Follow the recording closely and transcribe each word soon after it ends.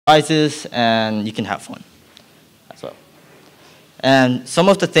prizes, and you can have fun as well. And some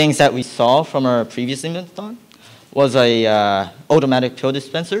of the things that we saw from our previous Inventathon was a automatic pill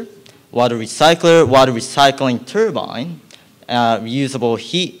dispenser, water recycler, water recycling turbine, reusable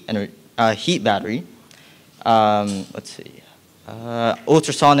heat battery,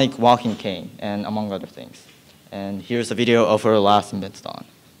 ultrasonic walking cane, and among other things. And here's a video of our last Inventathon.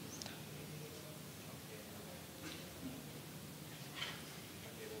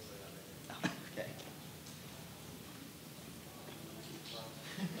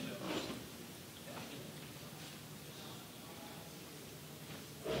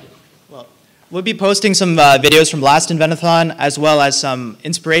 Well, we'll be posting some videos from last Inventathon as well as some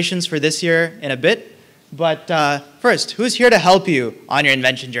inspirations for this year in a bit. But first, who's here to help you on your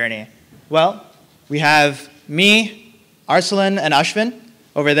invention journey? Well, we have me, Arsalan, and Ashwin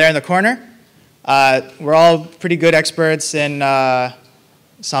over there in the corner. We're all pretty good experts in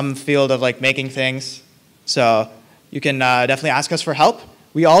some field of like making things. So you can definitely ask us for help.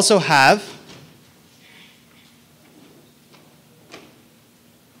 We also have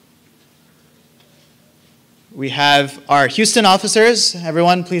our Houston officers.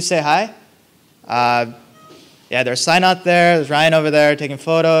 Everyone, please say hi. Yeah, there's Sign out there. There's Ryan over there taking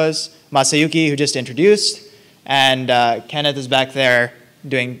photos. Masayuki, who just introduced. And Kenneth is back there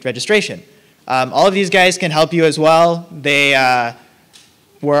doing registration. All of these guys can help you as well. They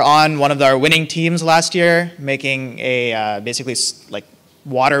were on one of our winning teams last year, making a basically like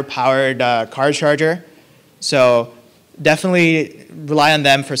water-powered car charger. So definitely rely on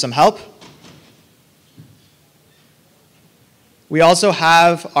them for some help. We also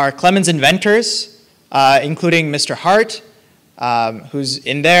have our Clemens inventors, including Mr. Hart, who's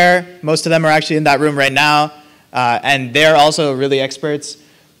in there. Most of them are actually in that room right now, and they're also really experts.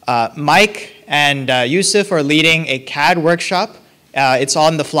 Mike and Yusuf are leading a CAD workshop. It's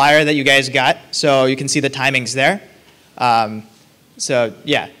on the flyer that you guys got, so you can see the timings there. So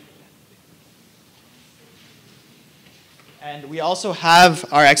yeah. And we also have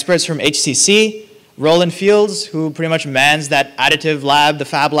our experts from HCC, Roland Fields, who pretty much mans that additive lab, the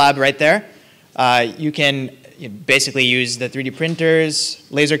fab lab right there. You can basically use the 3D printers,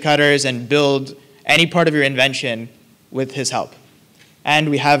 laser cutters, and build any part of your invention with his help. And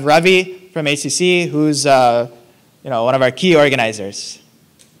we have Ravi from HCC, who's one of our key organizers.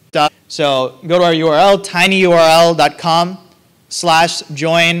 So go to our URL,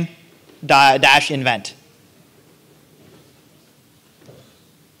 tinyurl.com/join-invent.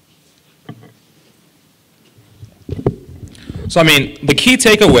 So, I mean, the key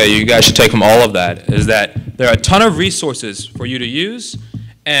takeaway you guys should take from all of that is that there are a ton of resources for you to use,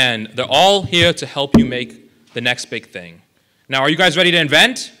 and they're all here to help you make the next big thing. Now, are you guys ready to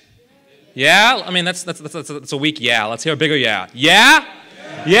invent? Yeah? I mean, that's a weak yeah. Let's hear a bigger yeah. Yeah?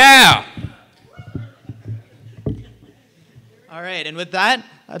 Yeah! All right, and with that,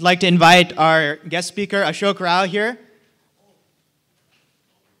 I'd like to invite our guest speaker, Ashok Rao, here.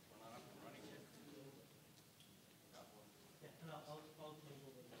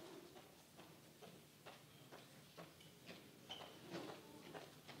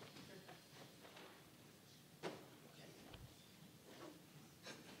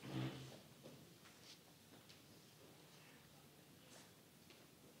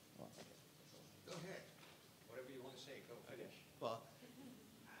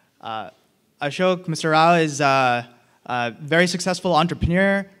 Ashok, Mr. Rao is a very successful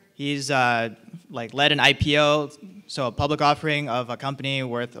entrepreneur. He's led an IPO, so a public offering of a company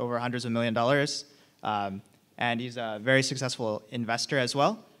worth over hundreds of $millions. And he's a very successful investor as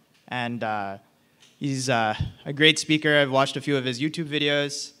well. And he's a great speaker. I've watched a few of his YouTube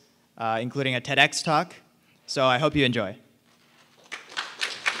videos, including a TEDx talk. So I hope you enjoy.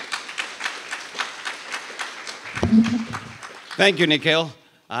 Thank you, Nikhil.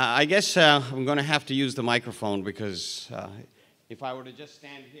 I guess I'm going to have to use the microphone because if I were to just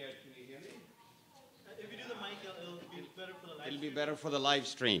stand here, can you hear me? If you do the mic, it'll be better for the live stream. It'll be better for the live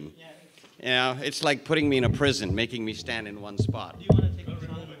stream. Yeah. It's like putting me in a prison, making me stand in one spot. Do you want to take a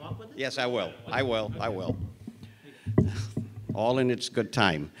home and walk with it? Yes, I will. I will. All in its good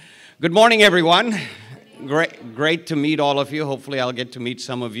time. Good morning, everyone. Great to meet all of you. Hopefully, I'll get to meet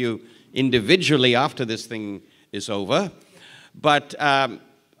some of you individually after this thing is over. But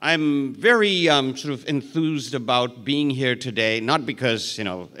I'm very sort of enthused about being here today, not because,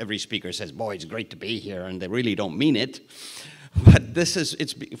 every speaker says, boy, it's great to be here, and they really don't mean it. But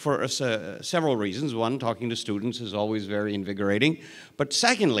it's for several reasons. One, talking to students is always very invigorating. But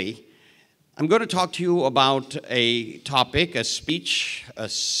secondly, I'm going to talk to you about a topic, a speech, a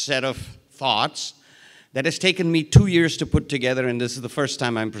set of thoughts that has taken me 2 years to put together, and this is the first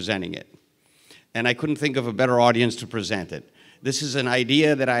time I'm presenting it. And I couldn't think of a better audience to present it. This is an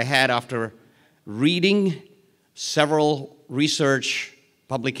idea that I had after reading several research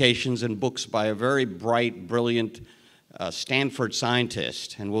publications and books by a very bright, brilliant Stanford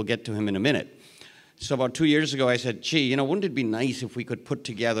scientist, and we'll get to him in a minute. So about 2 years ago, I said, gee, you know, wouldn't it be nice if we could put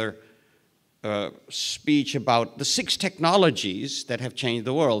together a speech about the 6 technologies that have changed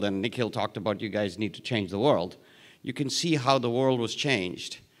the world? And Nikhil talked about you guys need to change the world. You can see how the world was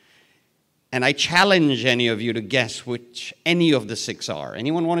changed. And I challenge any of you to guess which any of the 6 are.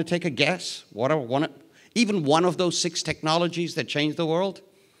 Anyone want to take a guess? What are even one of those 6 technologies that changed the world?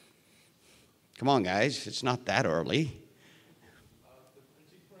 Come on, guys, it's not that early.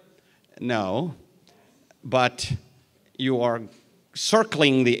 No, but you are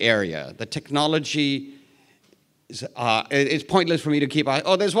circling the area. The technology is, it's pointless for me to keep.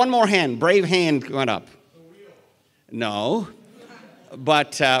 Oh, there's one more hand. Brave hand went up. No,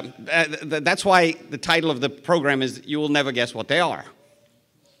 but that's why the title of the program is "You Will Never Guess What They Are."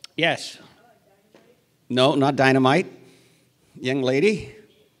 Yes. No, not dynamite. Young lady.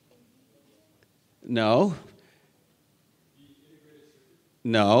 No.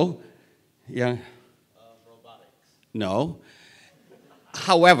 No. Yeah. Robotics. No.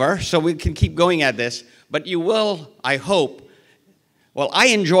 However, so we can keep going at this, but you will, I hope, well, I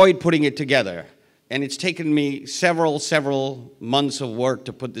enjoyed putting it together, and it's taken me several months of work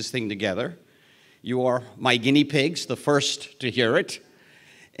to put this thing together. You are my guinea pigs, the first to hear it,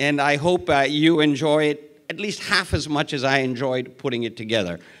 and I hope you enjoy it at least half as much as I enjoyed putting it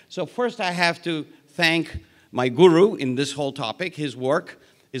together. So first I have to thank my guru in this whole topic. His work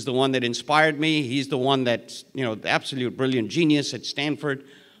is the one that inspired me. He's the one that's, you know, the absolute brilliant genius at Stanford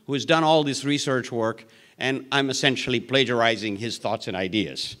who has done all this research work, and I'm essentially plagiarizing his thoughts and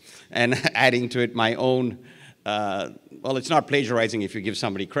ideas and adding to it my own, well, it's not plagiarizing if you give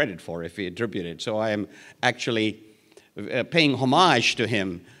somebody credit for it, if you attribute it. So I am actually paying homage to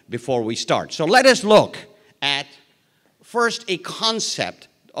him before we start. So let us look at first a concept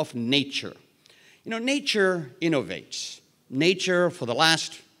of nature. You know, nature innovates. Nature, for the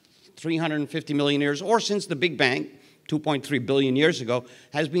last 350 million years, or since the Big Bang, 2.3 billion years ago,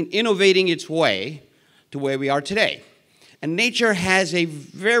 has been innovating its way to where we are today. And nature has a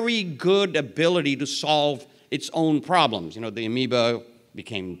very good ability to solve its own problems. You know, the amoeba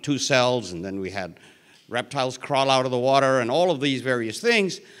became 2 cells, and then we had reptiles crawl out of the water, and all of these various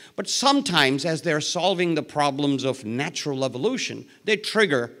things. But sometimes, as they're solving the problems of natural evolution, they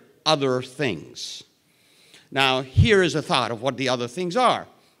trigger other things. Now, here is a thought of what the other things are.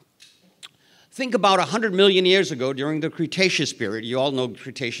 Think about 100 million years ago during the Cretaceous period. You all know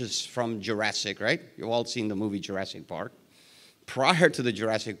Cretaceous from Jurassic, right? You've all seen the movie Jurassic Park. Prior to the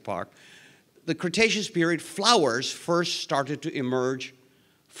Jurassic Park, the Cretaceous period, flowers first started to emerge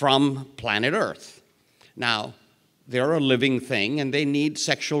from planet Earth. Now, they're a living thing, and they need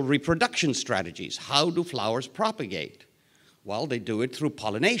sexual reproduction strategies. How do flowers propagate? Well, they do it through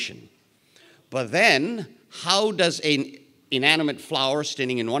pollination. But then, how does an inanimate flower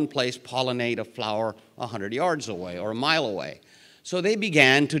standing in one place pollinate a flower 100 yards away or a mile away? So they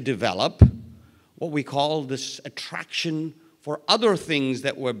began to develop what we call this attraction for other things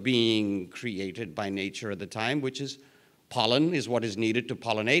that were being created by nature at the time, which is pollen is what is needed to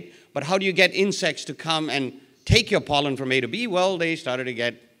pollinate. But how do you get insects to come and take your pollen from A to B? Well, they started to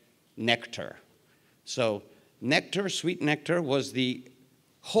get nectar. So nectar, sweet nectar, was the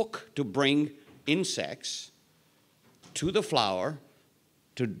hook to bring insects to the flower,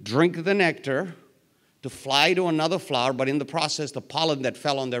 to drink the nectar, to fly to another flower, but in the process, the pollen that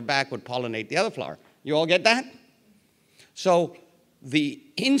fell on their back would pollinate the other flower. You all get that? So the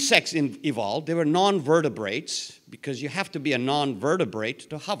insects evolved. They were non-vertebrates, because you have to be a non-vertebrate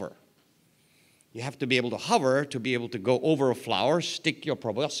to hover. You have to be able to hover to be able to go over a flower, stick your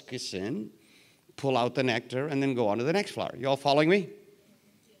proboscis in, pull out the nectar, and then go on to the next flower. You all following me?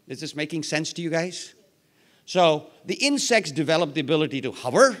 Is this making sense to you guys? So the insects developed the ability to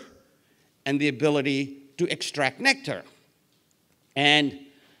hover and the ability to extract nectar. And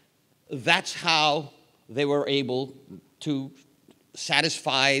that's how they were able to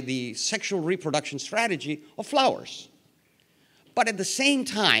satisfy the sexual reproduction strategy of flowers. But at the same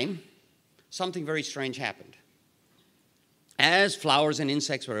time, something very strange happened. As flowers and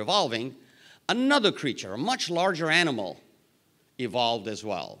insects were evolving, another creature, a much larger animal, evolved as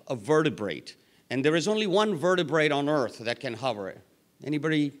well, a vertebrate. And there is only one vertebrate on Earth that can hover.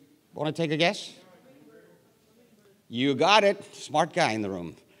 Anybody want to take a guess? You got it. Smart guy in the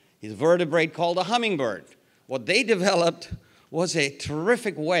room. He's a vertebrate called a hummingbird. What they developed was a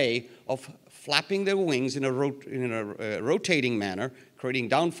terrific way of flapping their wings in a rotating manner, creating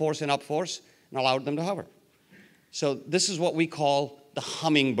downforce and upforce, and allowed them to hover. So this is what we call the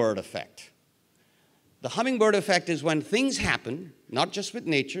hummingbird effect. The hummingbird effect is when things happen, not just with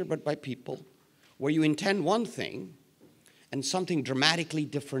nature, but by people, where you intend one thing and something dramatically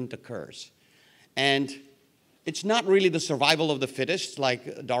different occurs. And it's not really the survival of the fittest,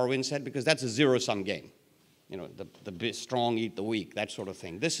 like Darwin said, because that's a zero-sum game. You know, the strong eat the weak, that sort of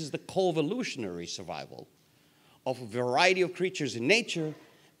thing. This is the co-evolutionary survival of a variety of creatures in nature,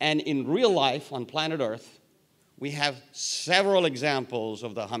 and in real life on planet Earth, we have several examples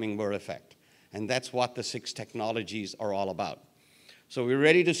of the hummingbird effect. And that's what the 6 technologies are all about. So we're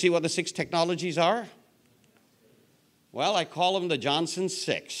ready to see what the 6 technologies are? Well, I call them the Johnson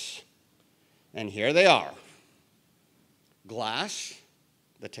 6. And here they are. Glass,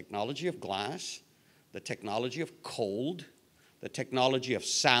 the technology of glass, the technology of cold, the technology of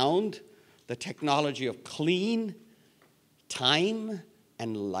sound, the technology of clean, time,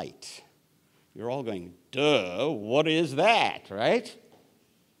 and light. You're all going, duh, what is that, right?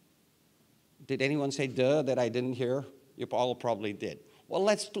 Did anyone say duh that I didn't hear? You all probably did. Well,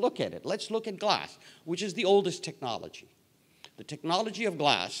 let's look at it. Let's look at glass, which is the oldest technology. The technology of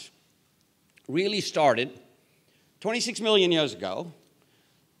glass really started 26 million years ago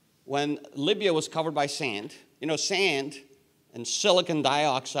when Libya was covered by sand. You know, sand and silicon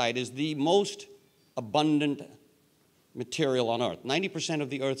dioxide is the most abundant material on Earth. 90% of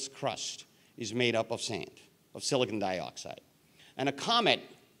the Earth's crust is made up of sand, of silicon dioxide. And a comet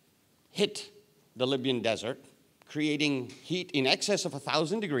hit the Libyan desert, creating heat in excess of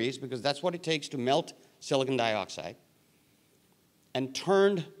 1,000 degrees, because that's what it takes to melt silicon dioxide, and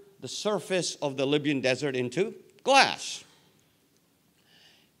turned the surface of the Libyan desert into glass.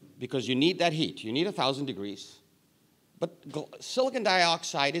 Because you need that heat. You need 1,000 degrees. But silicon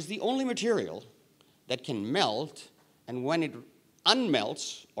dioxide is the only material that can melt, and when it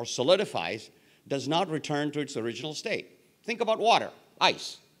unmelts or solidifies, does not return to its original state. Think about water,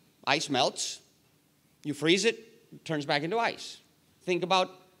 ice. Ice melts, you freeze it, it turns back into ice. Think about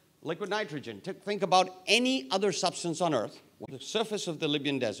liquid nitrogen. Think about any other substance on Earth. The surface of the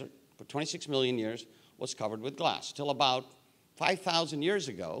Libyan desert for 26 million years was covered with glass, till about 5,000 years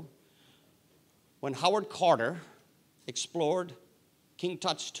ago, when Howard Carter explored King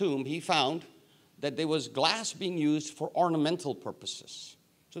Tut's tomb, he found that there was glass being used for ornamental purposes.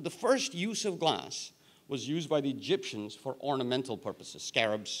 So the first use of glass was used by the Egyptians for ornamental purposes,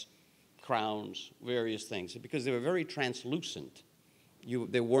 scarabs, crowns, various things, because they were very translucent.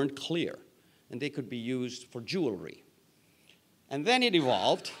 They weren't clear, and they could be used for jewelry. And then it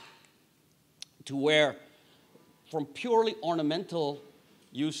evolved to where, from purely ornamental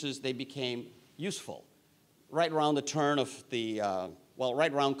uses, they became useful. Right around the turn of the,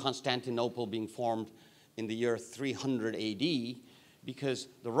 right around Constantinople being formed in the year 300 AD, because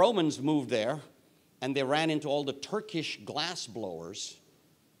the Romans moved there, and they ran into all the Turkish glass blowers,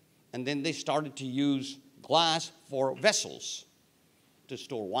 and then they started to use glass for vessels, to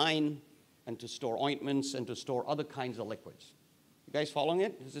store wine, and to store ointments, and to store other kinds of liquids. You guys following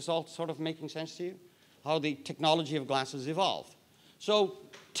it? Is this all sort of making sense to you? How the technology of glass has evolved. So,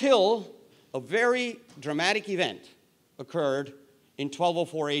 till a very dramatic event occurred in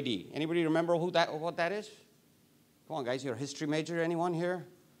 1204 AD. Anybody remember what that is? Come on, guys, you're a history major. Anyone here?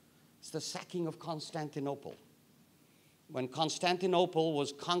 It's the sacking of Constantinople. When Constantinople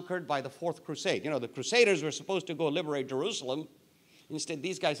was conquered by the Fourth Crusade. You know, the Crusaders were supposed to go liberate Jerusalem. Instead,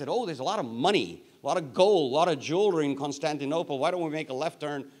 these guys said, oh, there's a lot of money, a lot of gold, a lot of jewelry in Constantinople. Why don't we make a left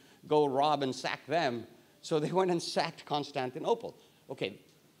turn, go rob and sack them? So they went and sacked Constantinople. Okay,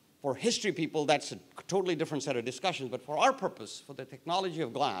 for history people, that's a totally different set of discussions. But for our purpose, for the technology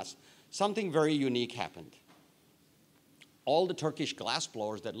of glass, something very unique happened. All the Turkish glass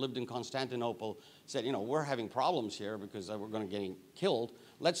blowers that lived in Constantinople said, you know, we're having problems here because we're going to get killed.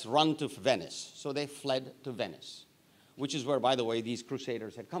 Let's run to Venice. So they fled to Venice, which is where, by the way, these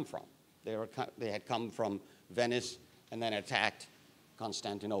crusaders had come from. They had come from Venice and then attacked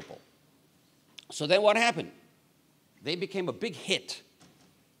Constantinople. So then what happened? They became a big hit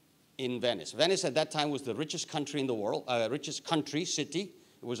in Venice. Venice at that time was the richest country in the world, richest country city.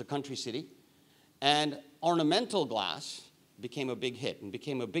 It was a country city. And ornamental glass became a big hit and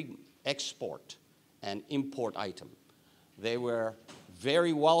became a big export and import item. They were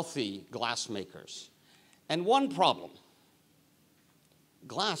very wealthy glassmakers. And one problem,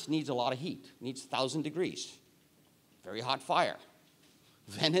 glass needs a lot of heat, needs 1,000 degrees, very hot fire.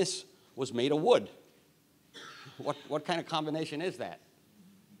 Venice was made of wood. What kind of combination is that?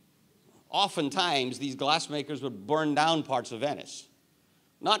 Oftentimes, these glassmakers would burn down parts of Venice.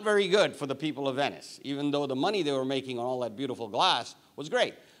 Not very good for the people of Venice, even though the money they were making on all that beautiful glass was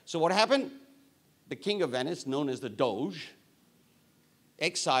great. So what happened? The king of Venice, known as the Doge,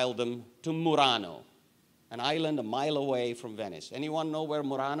 exiled them to Murano, an island a mile away from Venice. Anyone know where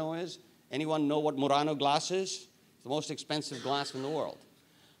Murano is? Anyone know what Murano glass is? It's the most expensive glass in the world.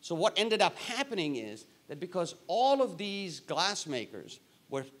 So what ended up happening is that because all of these glass makers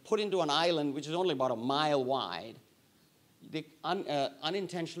were put into an island which is only about a mile wide, they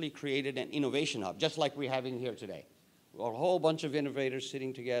unintentionally created an innovation hub, just like we're having here today. A whole bunch of innovators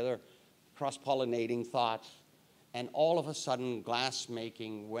sitting together, cross-pollinating thoughts, and all of a sudden glass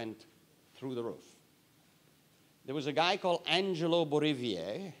making went through the roof. There was a guy called Angelo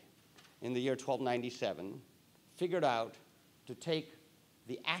Borivier in the year 1297, figured out to take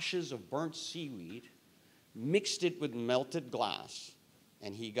the ashes of burnt seaweed, mixed it with melted glass,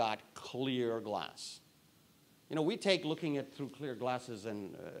 and he got clear glass. You know, we take looking at through clear glasses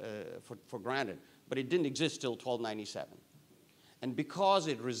and, for granted, but it didn't exist till 1297. And because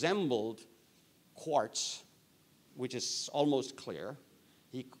it resembled quartz, which is almost clear,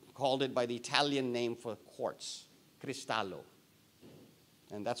 he called it by the Italian name for quartz, cristallo.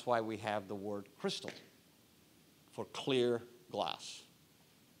 And that's why we have the word crystal for clear glass.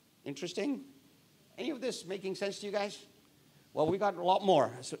 Interesting? Any of this making sense to you guys? Well, we got a lot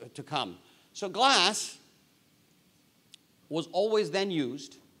more to come. So glass was always then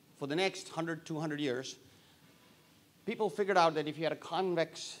used for the next 100, 200 years. People figured out that if you had a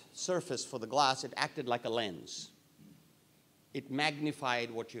convex surface for the glass, it acted like a lens. It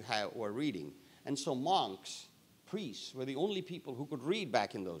magnified what you were reading. And so monks, priests, were the only people who could read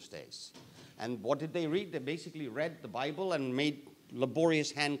back in those days. And what did they read? They basically read the Bible and made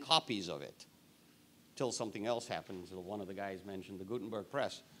laborious hand copies of it, till something else happened. So one of the guys mentioned the Gutenberg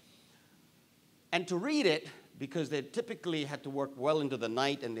press. And to read it, because they typically had to work well into the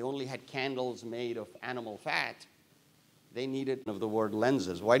night and they only had candles made of animal fat, they needed of the word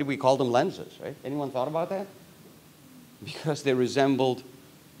lenses. Why do we call them lenses, right? Anyone thought about that? Because they resembled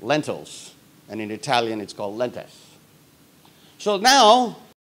lentils, and in Italian it's called lentes. So now,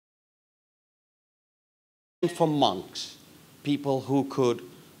 for monks, people who could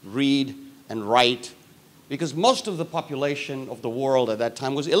read and write, because most of the population of the world at that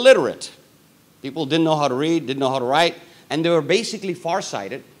time was illiterate. People didn't know how to read, didn't know how to write, and they were basically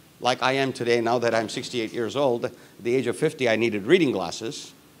farsighted, like I am today now that I'm 68 years old. At the age of 50, I needed reading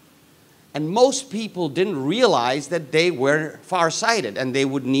glasses. And most people didn't realize that they were farsighted and they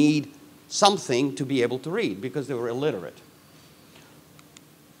would need something to be able to read because they were illiterate.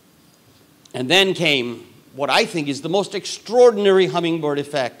 And then came what I think is the most extraordinary hummingbird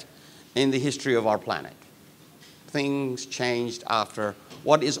effect in the history of our planet. Things changed after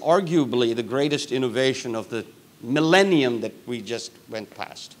what is arguably the greatest innovation of the millennium that we just went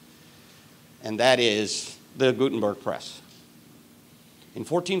past. And that is the Gutenberg press. In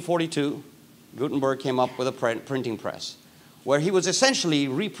 1442, Gutenberg came up with a printing press where he was essentially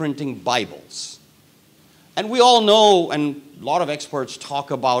reprinting Bibles. And we all know, and a lot of experts talk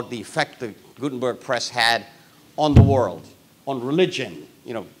about the effect the Gutenberg press had on the world, on religion.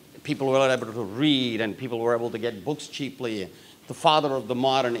 You know, people were able to read and people were able to get books cheaply. The father of the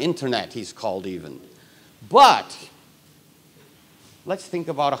modern internet, he's called even. But let's think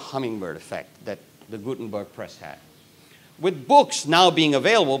about a hummingbird effect that the Gutenberg press had. With books now being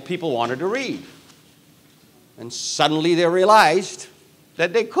available, people wanted to read. And suddenly they realized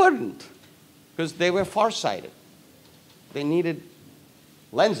that they couldn't because they were farsighted. They needed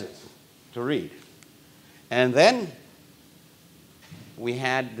lenses to read. And then we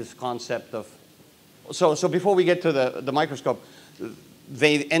had this concept of, so before we get to the microscope,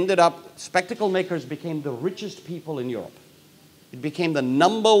 they ended up, spectacle makers became the richest people in Europe. It became the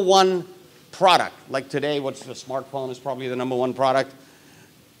 #1 product. Like today, what's the smartphone is probably the #1 product.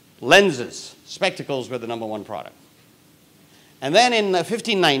 Lenses, spectacles were the #1 product. And then in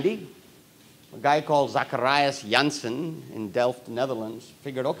 1590, a guy called Zacharias Janssen in Delft, Netherlands,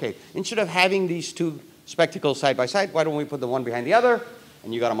 figured, okay, instead of having these two spectacles side by side, why don't we put the one behind the other?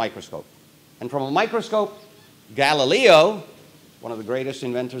 And you got a microscope. And from a microscope, Galileo, one of the greatest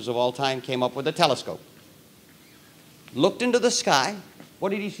inventors of all time, came up with a telescope. Looked into the sky. What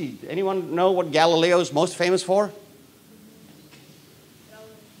did he see? Anyone know what Galileo's most famous for?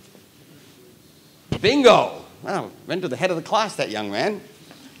 Bingo! Wow, went to the head of the class, that young man.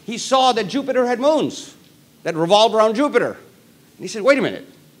 He saw that Jupiter had moons that revolved around Jupiter. And he said, wait a minute.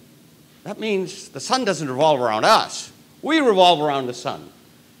 That means the sun doesn't revolve around us. We revolve around the sun.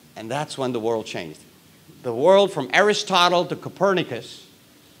 And that's when the world changed. The world from Aristotle to Copernicus,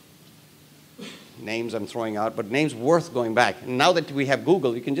 names I'm throwing out, but names worth going back. And now that we have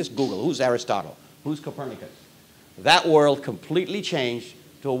Google, you can just Google, who's Aristotle? Who's Copernicus? That world completely changed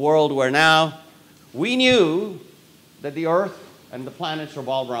to a world where now we knew that the Earth and the planets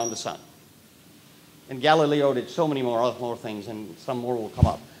revolve around the sun. And Galileo did so many more things, and some more will come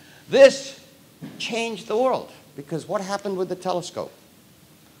up. This changed the world, because what happened with the telescope?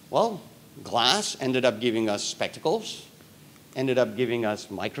 Well, glass ended up giving us spectacles, ended up giving us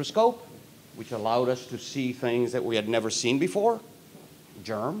microscope, which allowed us to see things that we had never seen before,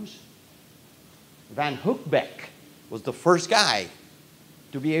 germs. Van Hoekbeek was the first guy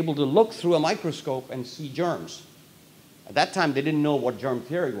to be able to look through a microscope and see germs. At that time, they didn't know what germ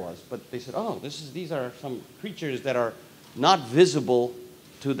theory was, but they said, oh, these are some creatures that are not visible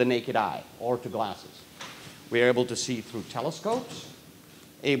to the naked eye or to glasses. We are able to see through telescopes,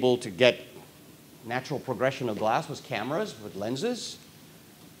 able to get natural progression of glass with cameras, with lenses,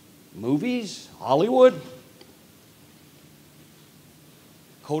 movies, Hollywood,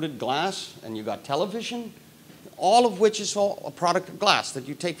 coated glass, and you got television, all of which is all a product of glass that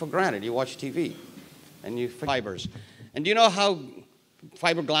you take for granted. You watch TV, and you fibers. And do you know how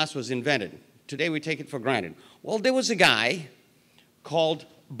fiberglass was invented? Today we take it for granted. Well, there was a guy called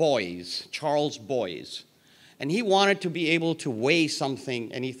Boyes, Charles Boyes, and he wanted to be able to weigh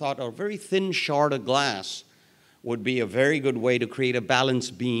something, and he thought a very thin shard of glass would be a very good way to create a balance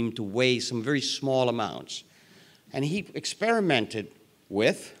beam to weigh some very small amounts. And he experimented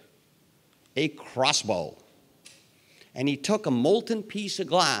with a crossbow. And he took a molten piece of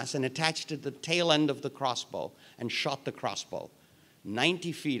glass and attached it to the tail end of the crossbow and shot the crossbow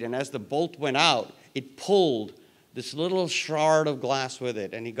 90 feet. And as the bolt went out, it pulled this little shard of glass with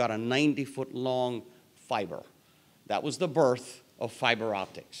it, and he got a 90-foot long fiber. That was the birth of fiber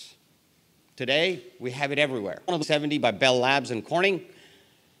optics. Today, we have it everywhere. 70 by Bell Labs and Corning,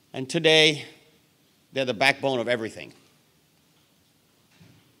 and today, they're the backbone of everything.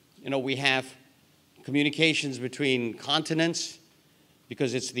 You know, we have communications between continents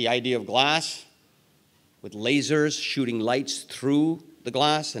because it's the idea of glass, with lasers shooting lights through the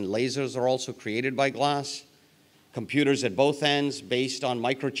glass, and lasers are also created by glass. Computers at both ends based on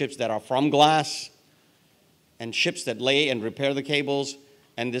microchips that are from glass, and ships that lay and repair the cables,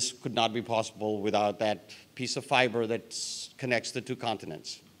 and this could not be possible without that piece of fiber that connects the two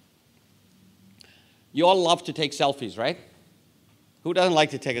continents. You all love to take selfies, right? Who doesn't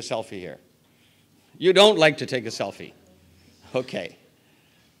like to take a selfie here? You don't like to take a selfie. Okay.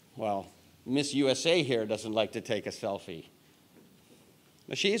 Well, Miss USA here doesn't like to take a selfie.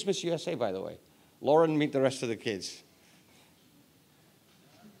 Now, she is Miss USA, by the way. Lauren, meet the rest of the kids.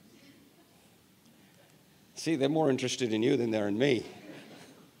 See, they're more interested in you than they're in me.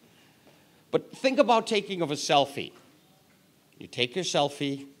 But think about taking of a selfie. You take your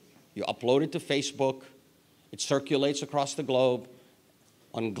selfie, you upload it to Facebook, it circulates across the globe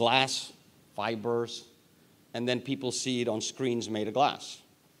on glass fibers, and then people see it on screens made of glass.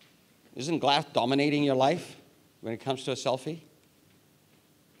 Isn't glass dominating your life when it comes to a selfie?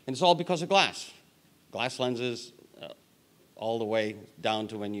 And it's all because of glass. Glass lenses all the way down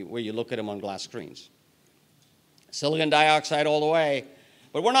to where you look at them on glass screens. Silicon dioxide all the way.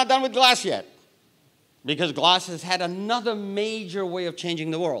 But we're not done with glass yet, because glass has had another major way of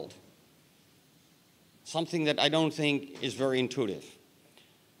changing the world, something that I don't think is very intuitive.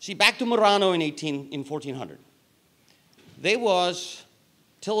 See, back to Murano in 1400. There was,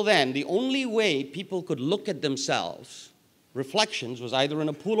 till then, the only way people could look at themselves, reflections, was either in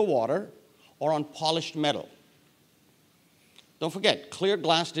a pool of water or on polished metal. Don't forget, clear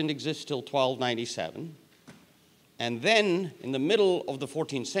glass didn't exist till 1297. And then, in the middle of the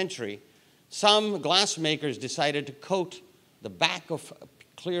 14th century, some glass makers decided to coat the back of a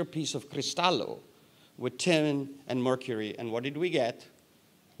clear piece of cristallo with tin and mercury. And what did we get?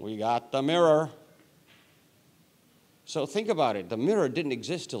 We got the mirror. So think about it. The mirror didn't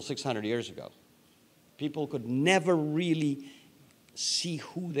exist till 600 years ago. People could never really see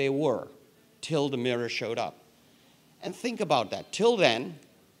who they were till the mirror showed up. And think about that. Till then,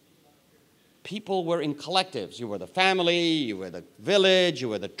 people were in collectives. You were the family, you were the village, you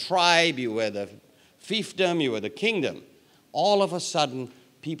were the tribe, you were the fiefdom, you were the kingdom. All of a sudden,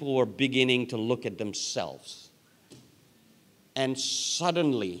 people were beginning to look at themselves. And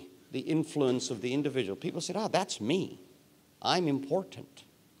suddenly, the influence of the individual, people said, that's me. I'm important.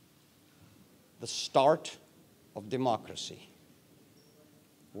 The start of democracy,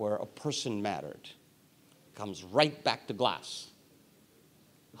 where a person mattered, comes right back to glass.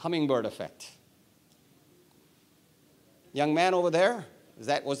 Hummingbird effect. Young man over there,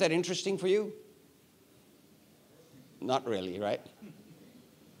 was that interesting for you? Not really, right?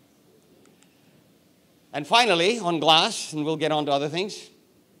 And finally, on glass, and we'll get on to other things,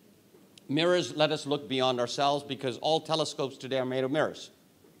 mirrors let us look beyond ourselves because all telescopes today are made of mirrors.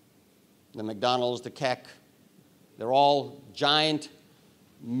 The McDonald's, the Keck, they're all giant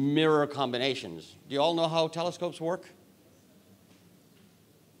mirror combinations. Do you all know how telescopes work?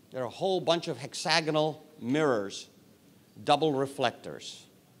 There are a whole bunch of hexagonal mirrors, double reflectors,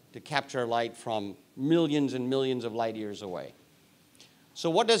 to capture light from millions and millions of light years away. So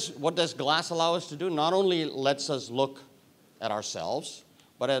what does glass allow us to do? Not only lets us look at ourselves,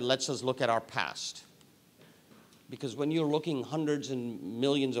 but it lets us look at our past. Because when you're looking hundreds and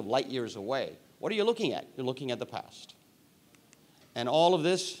millions of light years away, what are you looking at? You're looking at the past. And all of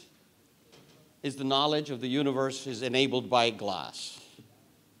this is the knowledge of the universe is enabled by glass.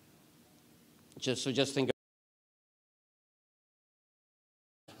 Just think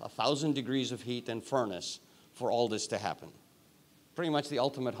of 1,000 degrees of heat and furnace for all this to happen. Pretty much the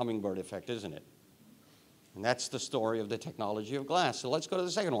ultimate hummingbird effect, isn't it? And that's the story of the technology of glass. So let's go to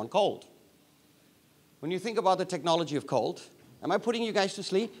the second one, cold. When you think about the technology of cold, am I putting you guys to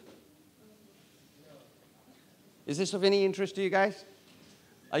sleep? Is this of any interest to you guys?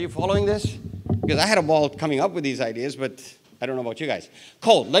 Are you following this? Because I had a ball coming up with these ideas, but I don't know about you guys.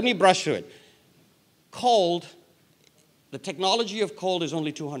 Cold, let me brush through it. Cold, the technology of cold is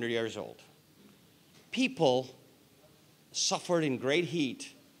only 200 years old. People suffered in great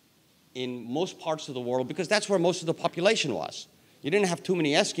heat in most parts of the world because that's where most of the population was. You didn't have too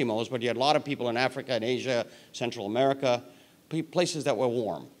many Eskimos, but you had a lot of people in Africa and Asia, Central America, places that were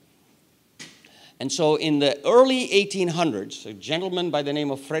warm. And so in the early 1800s, a gentleman by the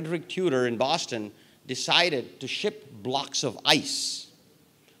name of Frederick Tudor in Boston decided to ship blocks of ice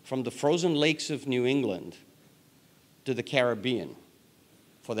from the frozen lakes of New England to the Caribbean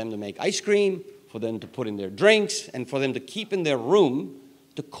for them to make ice cream, for them to put in their drinks, and for them to keep in their room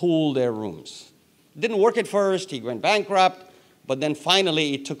to cool their rooms. It didn't work at first. He went bankrupt, but then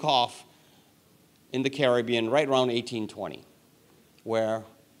finally it took off in the Caribbean right around 1820, where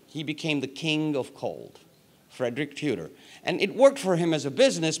he became the king of cold, Frederick Tudor. And it worked for him as a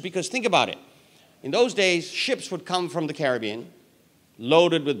business because think about it. In those days, ships would come from the Caribbean,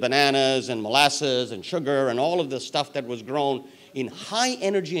 loaded with bananas and molasses and sugar and all of the stuff that was grown in high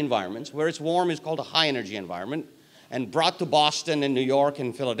energy environments. Where it's warm is called a high energy environment, and brought to Boston and New York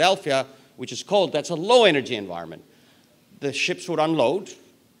and Philadelphia, which is cold, that's a low energy environment. The ships would unload,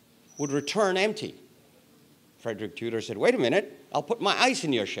 would return empty. Frederick Tudor said, wait a minute, I'll put my ice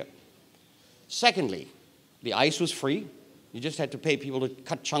in your ship. Secondly, the ice was free. You just had to pay people to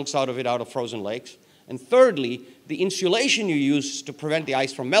cut chunks out of it out of frozen lakes. And thirdly, the insulation you used to prevent the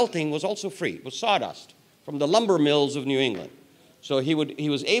ice from melting was also free. It was sawdust from the lumber mills of New England. So he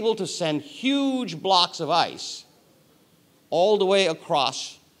was able to send huge blocks of ice all the way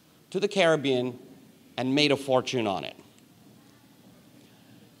across to the Caribbean and made a fortune on it.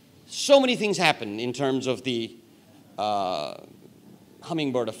 So many things happened in terms of the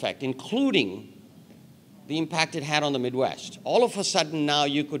hummingbird effect, including the impact it had on the Midwest. All of a sudden now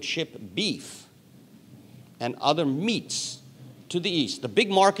you could ship beef and other meats to the east. The big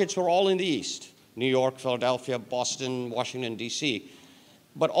markets were all in the east: New York, Philadelphia, Boston, Washington, D.C.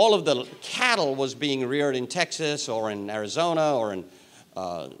 But all of the cattle was being reared in Texas or in Arizona or in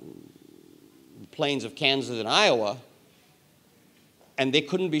plains of Kansas and Iowa, and they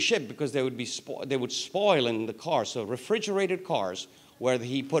couldn't be shipped because they would spoil in the car. So refrigerated cars, where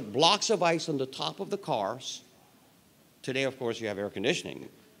he put blocks of ice on the top of the cars. Today, of course, you have air conditioning,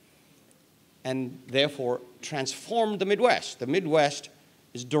 and therefore transformed the Midwest. The Midwest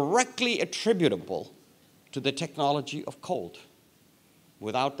is directly attributable to the technology of cold.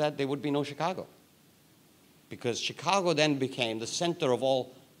 Without that, there would be no Chicago, because Chicago then became the center of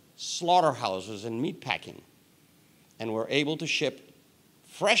all slaughterhouses and meat packing, and were able to ship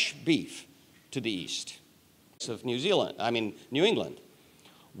fresh beef to the east of New England.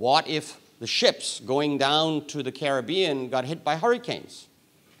 What if the ships going down to the Caribbean got hit by hurricanes?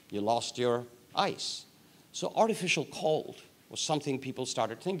 You lost your ice. So artificial cold was something people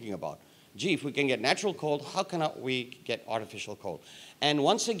started thinking about. Gee, if we can get natural cold, how can we get artificial cold? And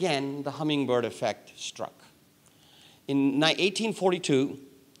once again, the hummingbird effect struck. In 1842,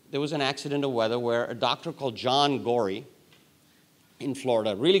 there was an accident of weather where a doctor called John Gorey in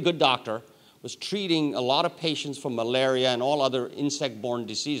Florida, a really good doctor, was treating a lot of patients for malaria and all other insect-borne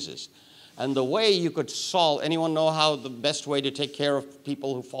diseases. And the way you could solve, anyone know how the best way to take care of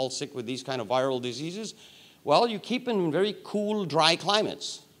people who fall sick with these kind of viral diseases? Well, you keep them in very cool, dry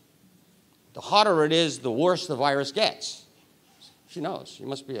climates. The hotter it is, the worse the virus gets. She knows. She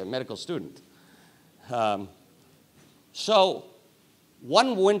must be a medical student. So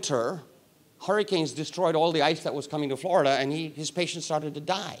one winter, hurricanes destroyed all the ice that was coming to Florida, and his patients started to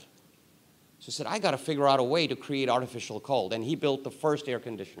die. So he said, I got to figure out a way to create artificial cold. And he built the first air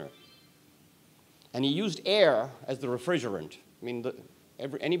conditioner. And he used air as the refrigerant. I mean,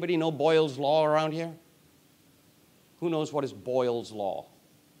 anybody know Boyle's law around here? Who knows what is Boyle's law?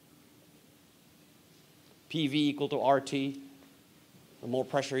 PV equal to RT. The more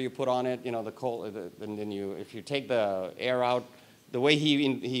pressure you put on it, the cold, if you take the air out, the way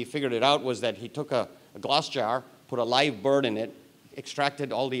he figured it out was that he took a glass jar, put a live bird in it,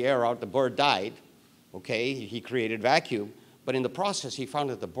 extracted all the air out, the bird died, okay, he created vacuum, but in the process he found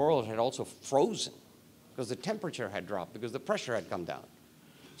that the bird had also frozen because the temperature had dropped, because the pressure had come down.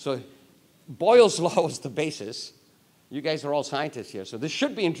 So Boyle's law was the basis. You guys are all scientists here, so this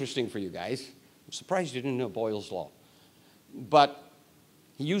should be interesting for you guys. I'm surprised you didn't know Boyle's law. But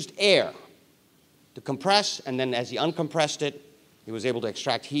he used air to compress, and then as he uncompressed it, he was able to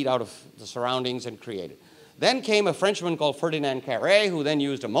extract heat out of the surroundings and create it. Then came a Frenchman called Ferdinand Carré, who then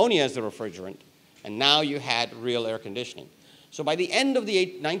used ammonia as the refrigerant, and now you had real air conditioning. So by the end of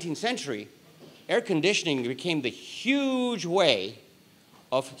the 19th century, air conditioning became the huge way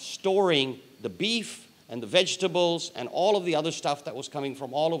of storing the beef and the vegetables and all of the other stuff that was coming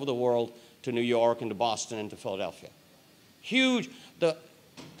from all over the world to New York and to Boston and to Philadelphia. Huge.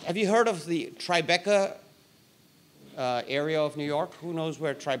 Have you heard of the Tribeca area of New York? Who knows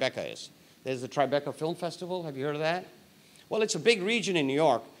where Tribeca is? There's the Tribeca Film Festival. Have you heard of that? Well, it's a big region in New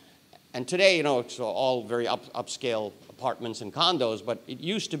York. And today, it's all very upscale apartments and condos, but it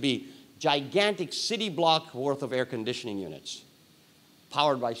used to be gigantic city block worth of air conditioning units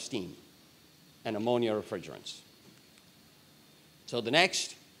powered by steam and ammonia refrigerants. So the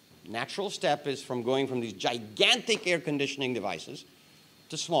next natural step is from going from these gigantic air conditioning devices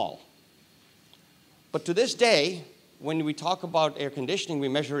to small. But to this day, when we talk about air conditioning, we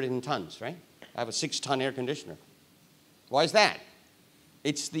measure it in tons, right? I have a 6-ton air conditioner. Why is that?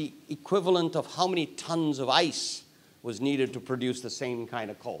 It's the equivalent of how many tons of ice was needed to produce the same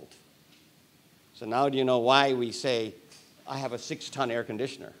kind of cold. So now do you know why we say, I have a 6-ton air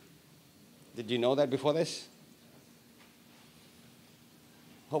conditioner? Did you know that before this?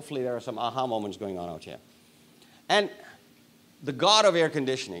 Hopefully there are some aha moments going on out here. And the god of air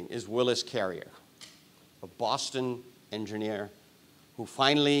conditioning is Willis Carrier, a Boston engineer who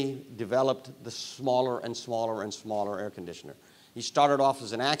finally developed the smaller and smaller and smaller air conditioner. He started off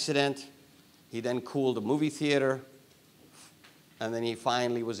as an accident. He then cooled a movie theater. And then he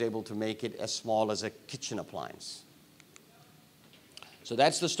finally was able to make it as small as a kitchen appliance. So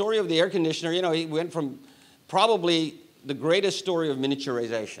that's the story of the air conditioner. He went from probably the greatest story of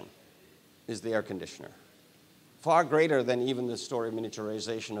miniaturization is the air conditioner. Far greater than even the story of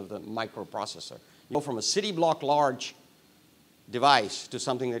miniaturization of the microprocessor. You go from a city block large device to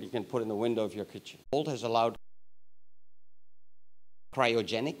something that you can put in the window of your kitchen. Cold has allowed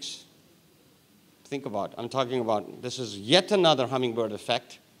cryogenics. Think about it. I'm talking about, this is yet another hummingbird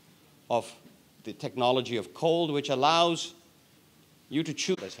effect of the technology of cold, which allows you to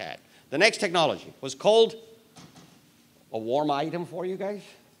choose has had. The next technology was cold a warm item for you guys?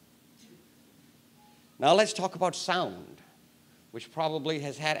 Now let's talk about sound, which probably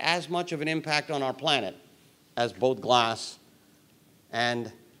has had as much of an impact on our planet as both glass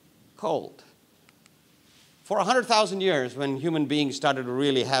and cold. For 100,000 years, when human beings started to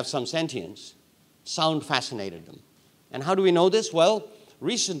really have some sentience, sound fascinated them. And how do we know this? Well,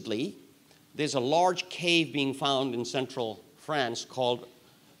 recently, there's a large cave being found in central France called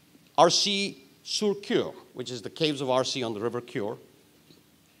Arcy-sur-Cure, which is the caves of Arcy on the river Cure.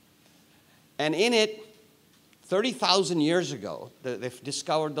 And in it, 30,000 years ago, they've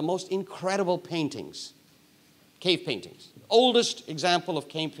discovered the most incredible paintings, cave paintings, oldest example of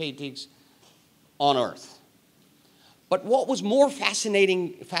cave paintings on Earth. But what was more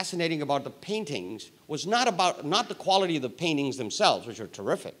fascinating about the paintings was not the quality of the paintings themselves, which are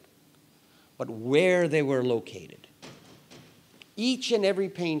terrific, but where they were located. Each and every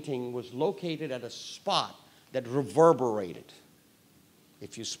painting was located at a spot that reverberated.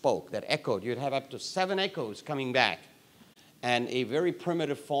 If you spoke, that echoed, you'd have up to 7 echoes coming back. And a very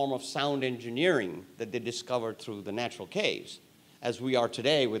primitive form of sound engineering that they discovered through the natural caves, as we are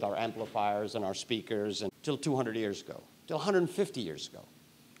today with our amplifiers and our speakers, and till 200 years ago, till 150 years ago.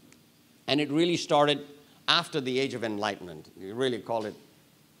 And it really started after the Age of Enlightenment. You really call it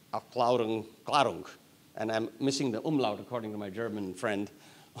Aufklärung, and I'm missing the umlaut according to my German friend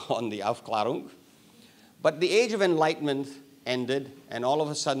on the Aufklärung. But the Age of Enlightenment ended, and all of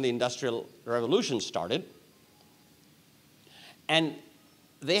a sudden the Industrial Revolution started. And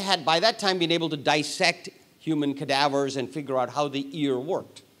they had, by that time, been able to dissect human cadavers and figure out how the ear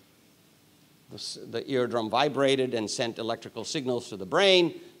worked. The eardrum vibrated and sent electrical signals to the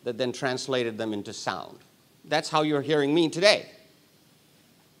brain that then translated them into sound. That's how you're hearing me today.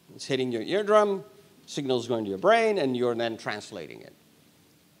 It's hitting your eardrum, signals going to your brain, and you're then translating it.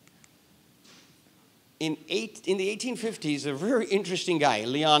 In the 1850s, a very interesting guy,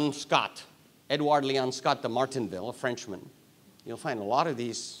 Leon Scott, Edward Leon Scott de Martinville, a Frenchman. You'll find a lot of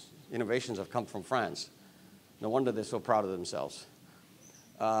these innovations have come from France. No wonder they're so proud of themselves.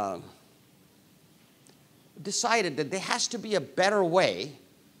 Decided that there has to be a better way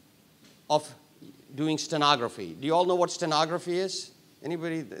of doing stenography. Do you all know what stenography is?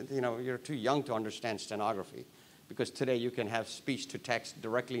 Anybody, you're too young to understand stenography because today you can have speech to text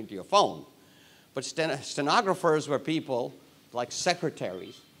directly into your phone. But stenographers were people like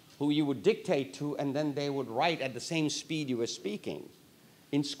secretaries who you would dictate to and then they would write at the same speed you were speaking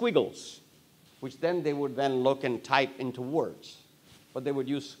in squiggles, which then they would then look and type into words. But they would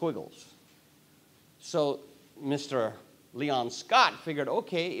use squiggles. So Mr. Leon Scott figured,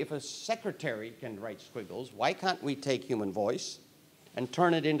 okay, if a secretary can write squiggles, why can't we take human voice and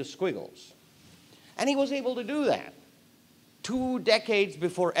turn it into squiggles? And he was able to do that 2 decades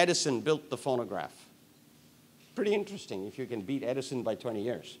before Edison built the phonograph. Pretty interesting if you can beat Edison by 20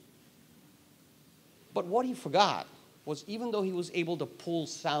 years. But what he forgot was even though he was able to pull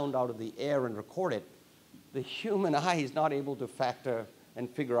sound out of the air and record it, the human eye is not able to factor and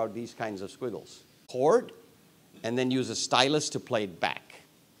figure out these kinds of squiggles. Chord, and then use a stylus to play it back.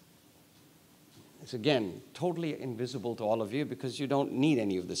 It's again totally invisible to all of you because you don't need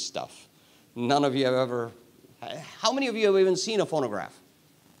any of this stuff. None of you have ever, how many of you have even seen a phonograph?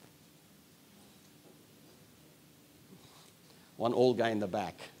 One old guy in the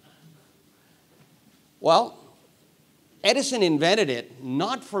back. Well, Edison invented it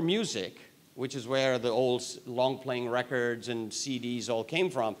not for music, which is where the old long playing records and CDs all came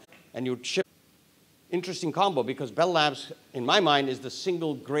from, and you'd ship. Interesting combo because Bell Labs, in my mind, is the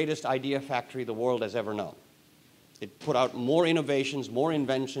single greatest idea factory the world has ever known. It put out more innovations, more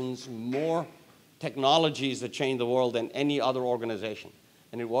inventions, more technologies that changed the world than any other organization.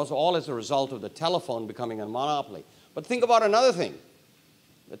 And it was all as a result of the telephone becoming a monopoly. But think about another thing.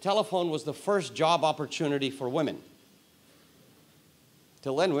 The telephone was the first job opportunity for women.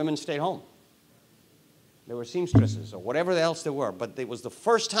 Till then, women stayed home. They were seamstresses or whatever else they were, but it was the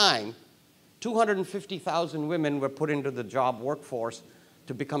first time 250,000 women were put into the job workforce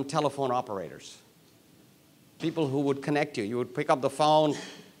to become telephone operators. People who would connect you. You would pick up the phone.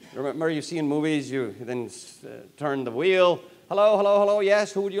 Remember you see in movies, you then turn the wheel. Hello, hello, hello,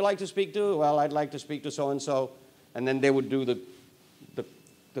 yes, who would you like to speak to? Well, I'd like to speak to so-and-so. And then they would do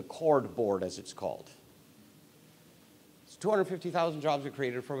the cord board, as it's called. 250,000 jobs were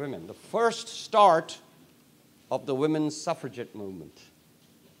created for women. The first start of the women's suffragette movement.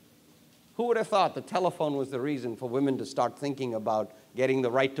 Who would have thought the telephone was the reason for women to start thinking about getting the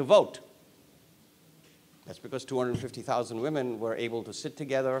right to vote? That's because 250,000 women were able to sit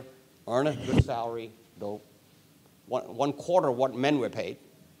together, earn a good salary, though one quarter what men were paid.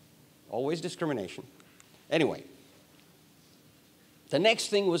 Always discrimination. Anyway, the next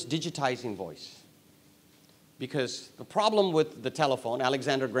thing was digitizing voice. Because the problem with the telephone,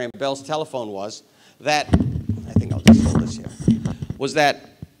 Alexander Graham Bell's telephone, was that, I think I'll just hold this here, was that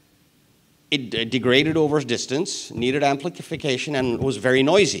it degraded over distance, needed amplification, and was very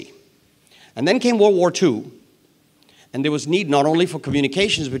noisy. And then came World War II, and there was need not only for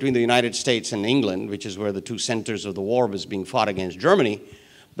communications between the United States and England, which is where the two centers of the war was being fought against Germany,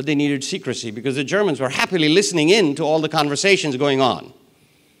 but they needed secrecy because the Germans were happily listening in to all the conversations going on.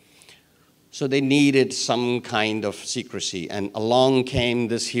 So they needed some kind of secrecy, and along came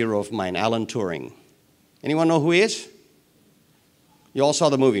this hero of mine, Alan Turing. Anyone know who he is? You all saw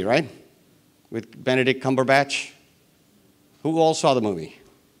the movie, right? With Benedict Cumberbatch? Who all saw the movie?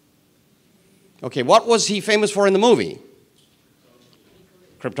 Okay, what was he famous for in the movie?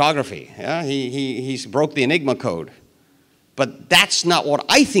 Cryptography. Yeah, he broke the Enigma code. But that's not what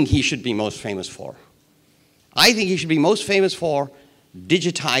I think he should be most famous for. I think he should be most famous for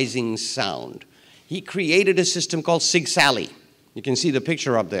digitizing sound. He created a system called Sig Sally. You can see the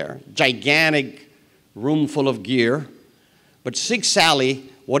picture up there. Gigantic room full of gear. But Sig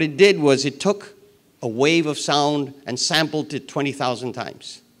Sally, what it did was it took a wave of sound and sampled it 20,000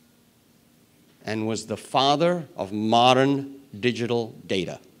 times. And was the father of modern digital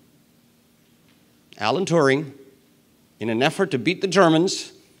data. Alan Turing, in an effort to beat the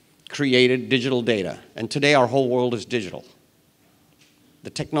Germans, created digital data. And today our whole world is digital.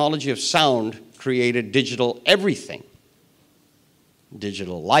 The technology of sound created digital everything.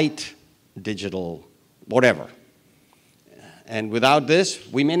 Digital light, digital whatever. And without this,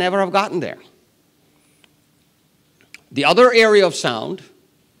 we may never have gotten there. The other area of sound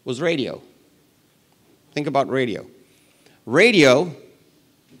was radio. Think about radio. Radio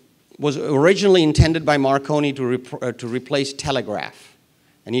was originally intended by Marconi to replace telegraph,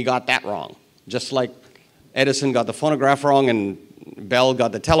 and he got that wrong. Just like Edison got the phonograph wrong and Bell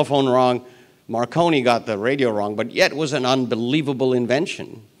got the telephone wrong, Marconi got the radio wrong, but yet it was an unbelievable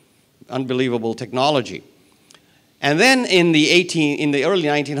invention, unbelievable technology. And then in the early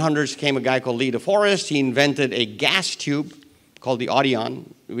 1900s came a guy called Lee DeForest. He invented a gas tube called the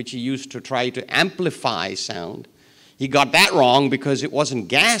Audion, which he used to try to amplify sound. He got that wrong because it wasn't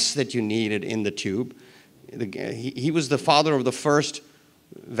gas that you needed in the tube. He was the father of the first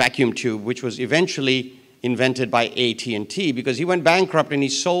vacuum tube, which was eventually invented by AT&T because he went bankrupt and he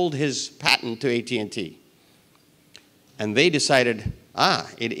sold his patent to AT&T. And they decided,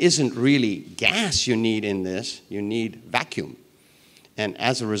 it isn't really gas you need in this, you need vacuum. And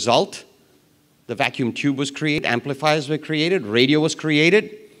as a result, the vacuum tube was created, amplifiers were created, radio was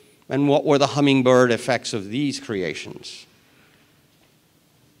created. And what were the hummingbird effects of these creations?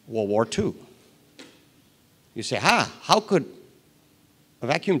 World War II. You say, how could a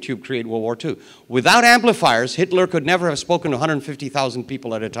vacuum tube create World War II? Without amplifiers, Hitler could never have spoken to 150,000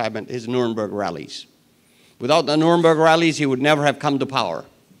 people at a time at his Nuremberg rallies. Without the Nuremberg rallies, he would never have come to power.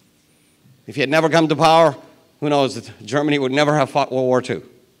 If he had never come to power, who knows, Germany would never have fought World War II.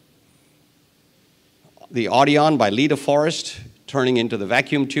 The Audion by Lee DeForest, turning into the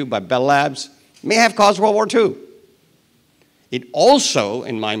vacuum tube by Bell Labs, may have caused World War II. It also,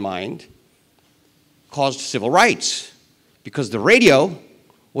 in my mind, caused civil rights, because the radio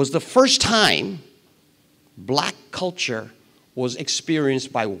was the first time black culture was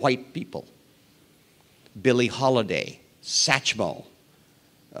experienced by white people. Billie Holiday, Satchmo,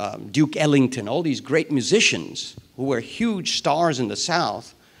 Duke Ellington, all these great musicians who were huge stars in the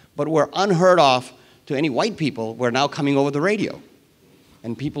South, but were unheard of to any white people, were now coming over the radio.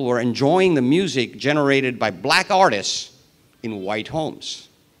 And people were enjoying the music generated by black artists in white homes.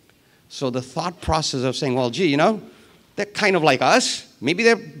 So the thought process of saying, well, gee, you know, they're kind of like us, maybe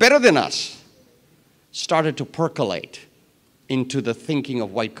they're better than us, started to percolate into the thinking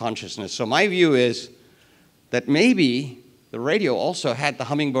of white consciousness. So my view is that maybe the radio also had the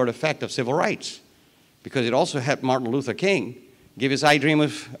hummingbird effect of civil rights, because it also helped Martin Luther King give his I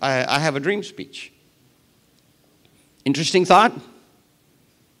Have a Dream speech. Interesting thought.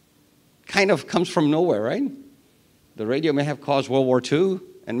 Kind of comes from nowhere, right? The radio may have caused World War II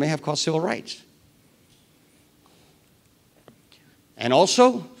and may have caused civil rights. And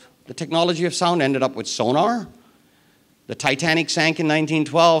also, the technology of sound ended up with sonar. The Titanic sank in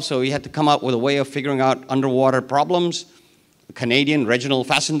 1912, so he had to come up with a way of figuring out underwater problems. The Canadian Reginald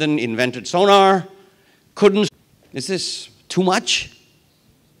Fassenden invented sonar. Is this too much?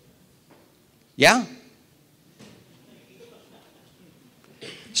 Yeah?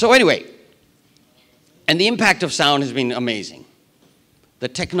 So anyway, and the impact of sound has been amazing. The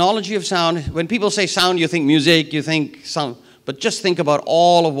technology of sound, when people say sound, you think music, you think sound, but just think about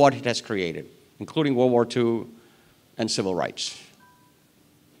all of what it has created, including World War II and civil rights.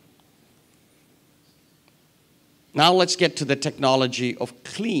 Now let's get to the technology of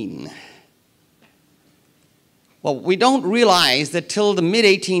clean. Well, we don't realize that till the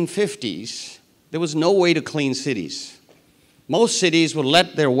mid-1850s, there was no way to clean cities. Most cities would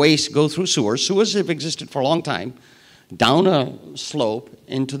let their waste go through sewers. Sewers have existed for a long time, down a slope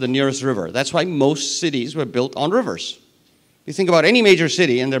into the nearest river. That's why most cities were built on rivers. You think about any major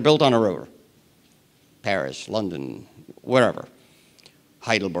city and they're built on a river. Paris, London, wherever.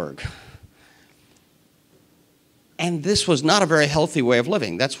 Heidelberg. And this was not a very healthy way of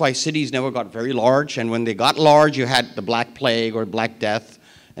living. That's why cities never got very large. And when they got large, you had the Black Plague or Black Death,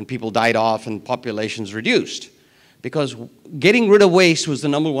 and people died off and populations reduced. Because getting rid of waste was the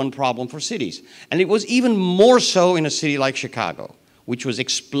 #1 problem for cities. And it was even more so in a city like Chicago, which was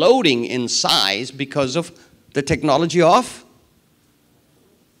exploding in size because of the technology of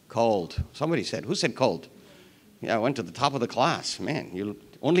cold. Somebody said, who said cold? Yeah, I went to the top of the class. Man, you're the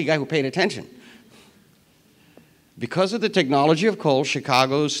only guy who paid attention. Because of the technology of coal,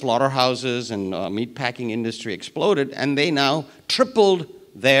 Chicago's slaughterhouses and meatpacking industry exploded, and they now tripled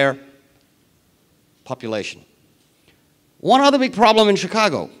their population. One other big problem in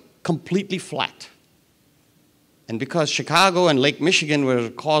Chicago, completely flat. And because Chicago and Lake Michigan were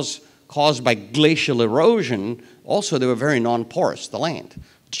caused by glacial erosion, also they were very non-porous, the land.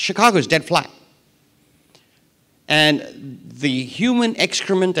 Chicago is dead flat. And the human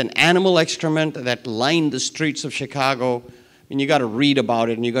excrement and animal excrement that lined the streets of Chicago, and you got to read about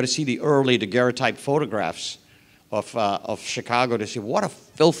it, and you got to see the early daguerreotype photographs of Chicago to see what a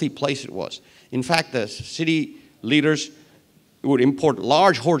filthy place it was. In fact, the city leaders would import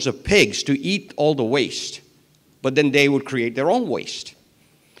large hordes of pigs to eat all the waste, but then they would create their own waste.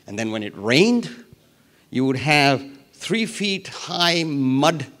 And then when it rained, you would have 3 feet high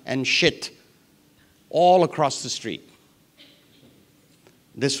mud and shit all across the street.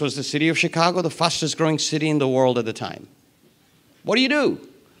 This was the city of Chicago, the fastest growing city in the world at the time. What do?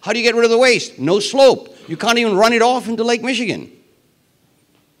 How do you get rid of the waste? No slope. You can't even run it off into Lake Michigan.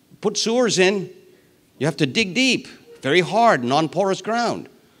 Put sewers in, you have to dig deep, very hard, non-porous ground.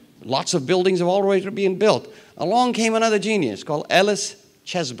 Lots of buildings have already been built. Along came another genius called Ellis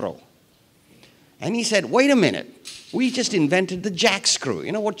Chesbrough. And he said, wait a minute, we just invented the jack screw.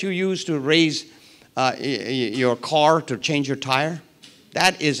 You know what you use to raise your car to change your tire?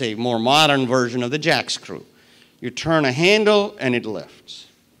 That is a more modern version of the jack screw. You turn a handle and it lifts.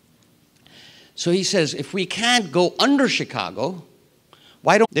 So he says, if we can't go under Chicago,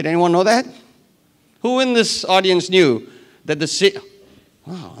 did anyone know that? Who in this audience knew that the city,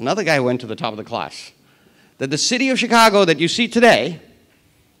 wow, another guy went to the top of the class, that the city of Chicago that you see today,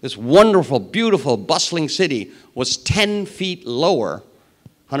 this wonderful, beautiful, bustling city, was 10 feet lower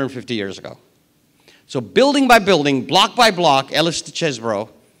 150 years ago. So building by building, block by block, Ellis Chesbrough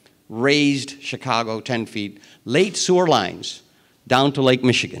raised Chicago 10 feet, laid sewer lines down to Lake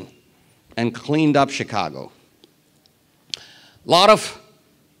Michigan, and cleaned up Chicago. A lot of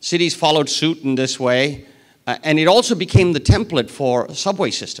cities followed suit in this way, and it also became the template for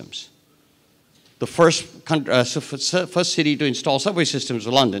subway systems. The first city to install subway systems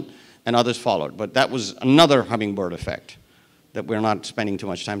was London, and others followed. But that was another hummingbird effect that we're not spending too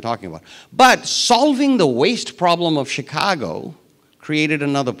much time talking about. But solving the waste problem of Chicago created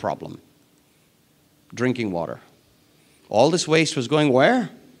another problem: drinking water. All this waste was going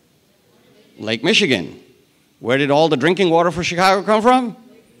where? Lake Michigan. Where did all the drinking water for Chicago come from?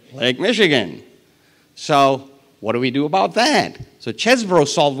 Lake Michigan. So what do we do about that? So Chesbrough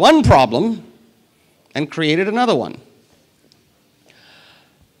solved one problem and created another one.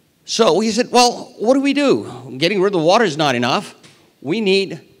 So he said, well, what do? Getting rid of the water is not enough. We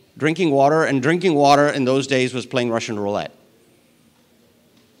need drinking water, and drinking water in those days was playing Russian roulette.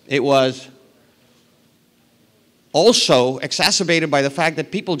 It was also exacerbated by the fact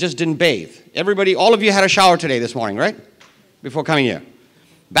that people just didn't bathe. Everybody, all of you had a shower today this morning, right? Before coming here.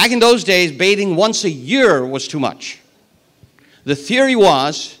 Back in those days, bathing once a year was too much. The theory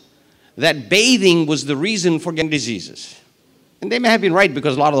was that bathing was the reason for getting diseases. And they may have been right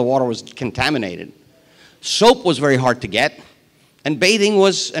because a lot of the water was contaminated. Soap was very hard to get, and bathing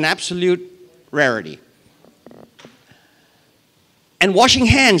was an absolute rarity. And washing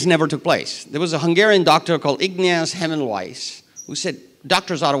hands never took place. There was a Hungarian doctor called Ignaz Semmelweis who said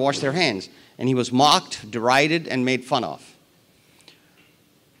doctors ought to wash their hands. And he was mocked, derided, and made fun of.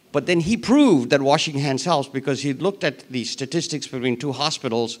 But then he proved that washing hands helps because he looked at the statistics between two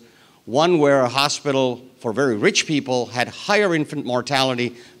hospitals, one where a hospital for very rich people had higher infant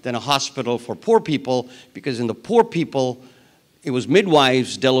mortality than a hospital for poor people, because in the poor people, it was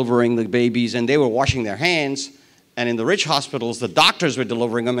midwives delivering the babies and they were washing their hands. And in the rich hospitals, the doctors were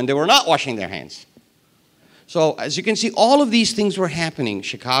delivering them and they were not washing their hands. So as you can see, all of these things were happening.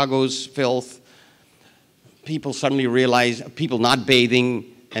 Chicago's filth, people suddenly realized, people not bathing,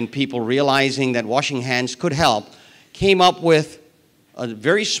 and people realizing that washing hands could help, came up with a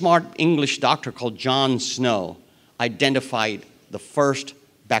very smart English doctor called John Snow, identified the first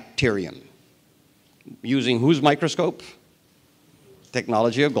bacterium. Using whose microscope?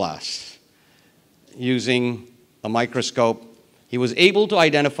 Technology of glass. Using a microscope, he was able to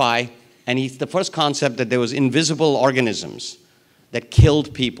identify, and he's the first concept that there was invisible organisms that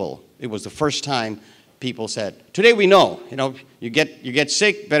killed people. It was the first time people said, today we know, you get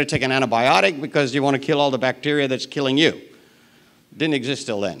sick, better take an antibiotic because you want to kill all the bacteria that's killing you. Didn't exist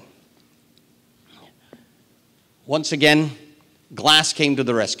till then. Once again, glass came to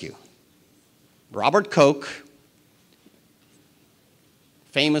the rescue. Robert Koch,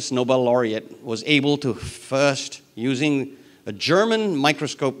 famous Nobel laureate, was able to first, using a German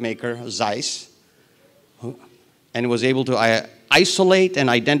microscope maker, Zeiss, and was able to isolate and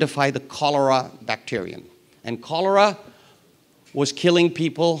identify the cholera bacterium. And cholera was killing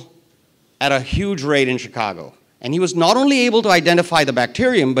people at a huge rate in Chicago. And he was not only able to identify the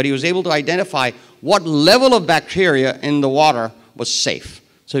bacterium, but he was able to identify what level of bacteria in the water was safe.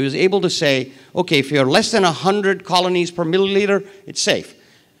 So he was able to say, okay, if you're less than 100 colonies per milliliter, it's safe.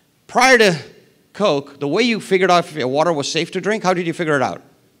 Prior to Coke, the way you figured out if your water was safe to drink, how did you figure it out?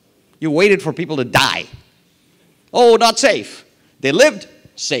 You waited for people to die. Oh, not safe. They lived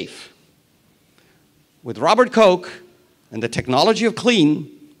safe. With Robert Koch and the technology of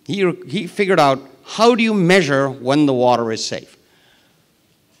clean, he figured out How do you measure when the water is safe?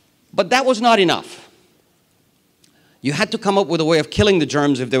 But that was not enough. You had to come up with a way of killing the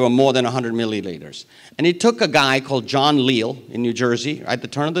germs if there were more than 100 milliliters. And it took a guy called John Leal in New Jersey at the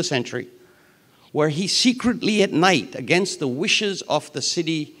turn of the century, where he secretly at night, against the wishes of the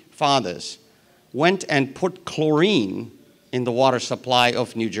city fathers, went and put chlorine in the water supply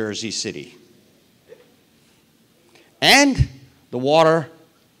of New Jersey City. And the water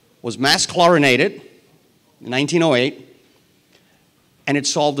was mass chlorinated in 1908, and it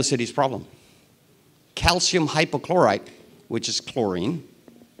solved the city's problem. Calcium hypochlorite, which is chlorine,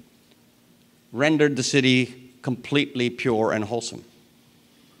 rendered the city completely pure and wholesome.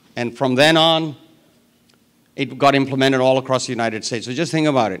 And from then on, it got implemented all across the United States. So just think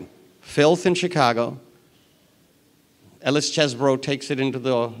about it. Filth in Chicago, Ellis Chesbrough takes it into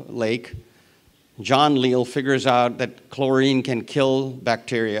the lake, John Leal figures out that chlorine can kill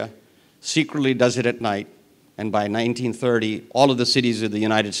bacteria, secretly does it at night, and by 1930, all of the cities of the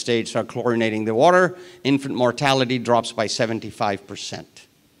United States are chlorinating the water. Infant mortality drops by 75%.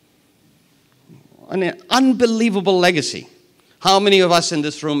 An unbelievable legacy. How many of us in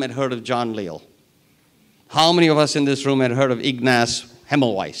this room had heard of John Leal? How many of us in this room had heard of Ignaz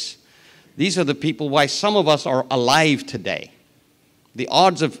Semmelweis? These are the people why some of us are alive today. The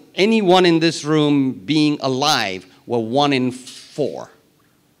odds of anyone in this room being alive were 1 in 4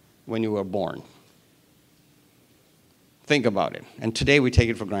 when you were born. Think about it. And today we take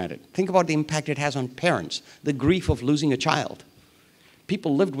it for granted. Think about the impact it has on parents, the grief of losing a child.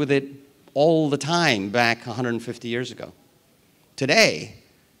 People lived with it all the time back 150 years ago. Today,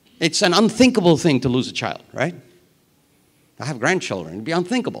 it's an unthinkable thing to lose a child, right? I have grandchildren. It'd be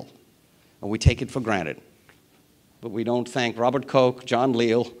unthinkable. And we take it for granted. But we don't thank Robert Koch, John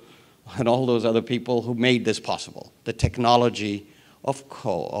Leal, and all those other people who made this possible, the technology of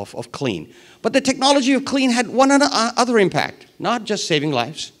clean. But the technology of clean had one other impact, not just saving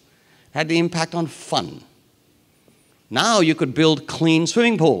lives, had the impact on fun. Now you could build clean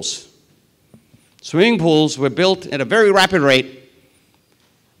swimming pools. Swimming pools were built at a very rapid rate.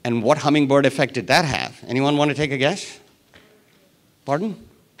 And what hummingbird effect did that have? Anyone want to take a guess? Pardon?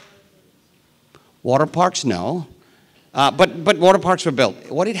 Water parks, no. But water parks were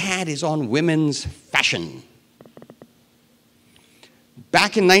built. What it had is on women's fashion.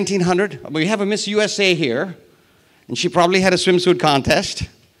 Back in 1900, we have a Miss USA here, and she probably had a swimsuit contest.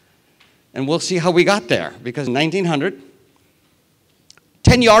 And we'll see how we got there, because in 1900,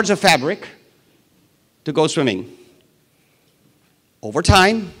 10 yards of fabric to go swimming. Over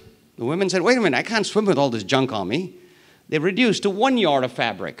time, the women said, wait a minute, I can't swim with all this junk on me. They reduced to 1 yard of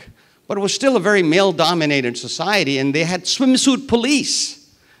fabric. But it was still a very male-dominated society, and they had swimsuit police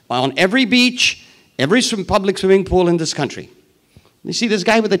on every beach, every public swimming pool in this country. You see this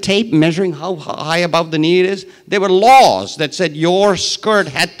guy with the tape measuring how high above the knee it is? There were laws that said your skirt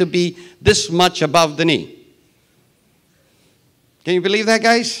had to be this much above the knee. Can you believe that,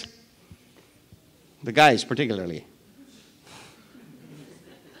 guys? The guys, particularly.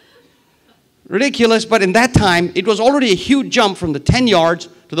 Ridiculous, but in that time, it was already a huge jump from the 10 yards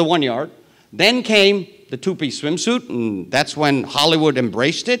to the 1 yard. Then came the two-piece swimsuit, and that's when Hollywood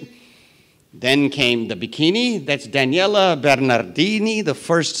embraced it. Then came the bikini. That's Daniela Bernardini, the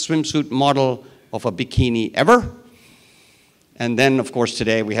first swimsuit model of a bikini ever. And then, of course,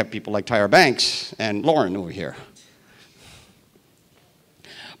 today we have people like Tyra Banks and Lauren over here.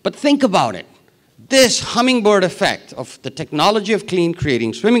 But think about it. This hummingbird effect of the technology of clean,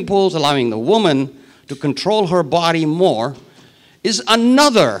 creating swimming pools, allowing the woman to control her body more, is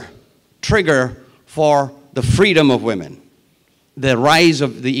another trigger for the freedom of women. The rise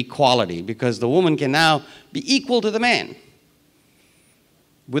of the equality, because the woman can now be equal to the man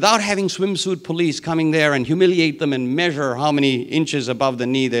without having swimsuit police coming there and humiliate them and measure how many inches above the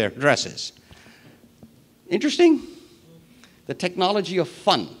knee their dress is. Interesting? The technology of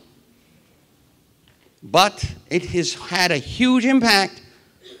fun. But it has had a huge impact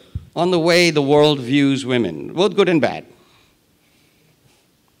on the way the world views women, both good and bad.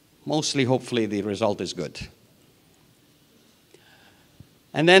 Mostly, hopefully, the result is good.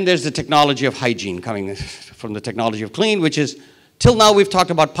 And then there's the technology of hygiene coming from the technology of clean, which is, till now we've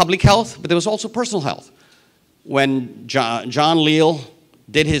talked about public health, but there was also personal health. When John Leal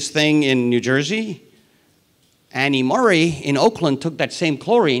did his thing in New Jersey, Annie Murray in Oakland took that same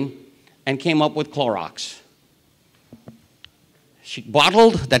chlorine and came up with Clorox. She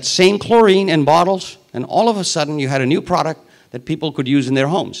bottled that same chlorine in bottles, and all of a sudden you had a new product that people could use in their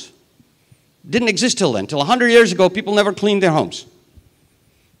homes. Didn't exist till then. Till 100 years ago, people never cleaned their homes.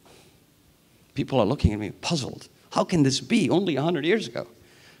 People are looking at me puzzled. How can this be only 100 years ago?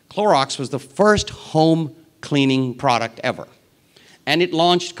 Clorox was the first home cleaning product ever. And it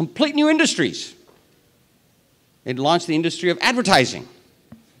launched complete new industries. It launched the industry of advertising.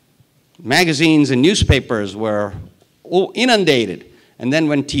 Magazines and newspapers were inundated. And then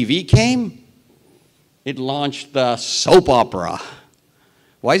when TV came, it launched the soap opera.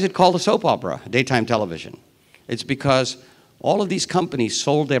 Why is it called a soap opera, daytime television? It's because all of these companies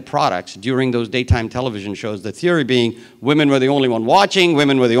sold their products during those daytime television shows, the theory being women were the only one watching,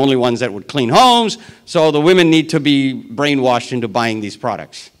 women were the only ones that would clean homes, so the women need to be brainwashed into buying these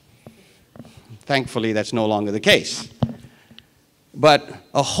products. Thankfully, that's no longer the case. But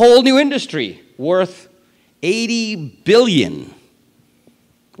a whole new industry worth $80 billion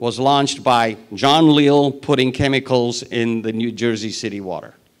was launched by John Leal putting chemicals in the New Jersey City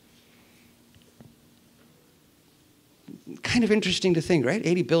water. Kind of interesting to think, right?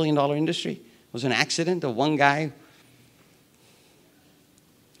 $80 billion industry. It was an accident of one guy.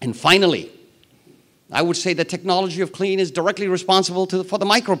 And finally, I would say the technology of clean is directly responsible for the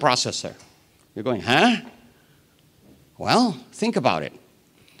microprocessor. You're going, huh? Well, think about it.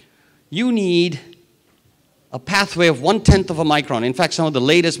 You need a pathway of 1/10 of a micron. In fact, some of the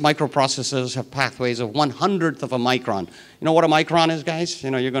latest microprocessors have pathways of 1/100th of a micron. You know what a micron is, guys?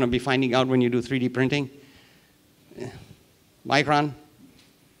 You know, you're going to be finding out when you do 3D printing. Micron,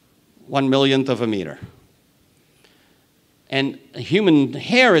 1/1,000,000th of a meter. And human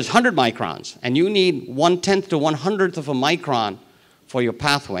hair is 100 microns, and you need 1/10 to 1/100th of a micron for your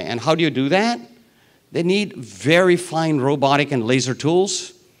pathway. And how do you do that? They need very fine robotic and laser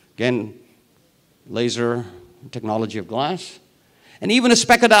tools. Again, laser technology of glass. And even a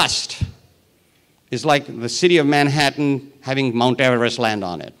speck of dust is like the city of Manhattan having Mount Everest land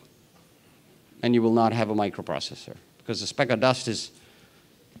on it. And you will not have a microprocessor, because the speck of dust is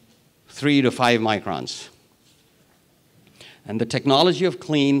 3 to 5 microns. And the technology of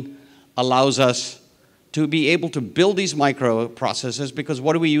clean allows us to be able to build these microprocessors, because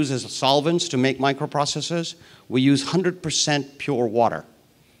what do we use as solvents to make microprocessors? We use 100% pure water.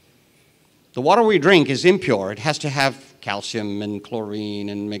 The water we drink is impure. It has to have calcium and chlorine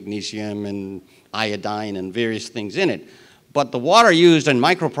and magnesium and iodine and various things in it. But the water used in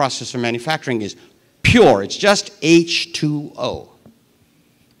microprocessor manufacturing is pure. It's just H2O.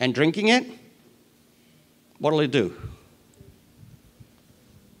 And drinking it, what will it do?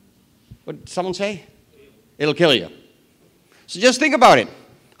 What did someone say? It'll kill you. So just think about it.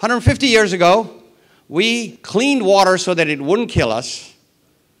 150 years ago, we cleaned water so that it wouldn't kill us.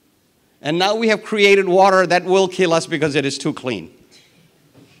 And now we have created water that will kill us because it is too clean.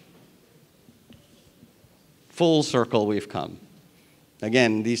 Full circle we've come.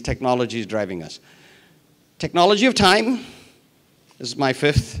 Again, these technologies driving us. Technology of time. This is my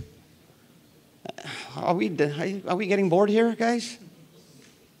 5th. Are we getting bored here, guys?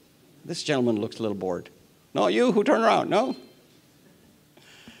 This gentleman looks a little bored. No, you who turn around, no?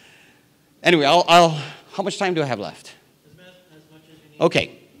 Anyway, how much time do I have left? As much as you need.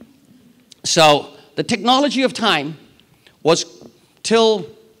 Okay. So the technology of time was, till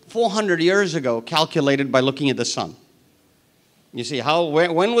 400 years ago, calculated by looking at the sun. You see,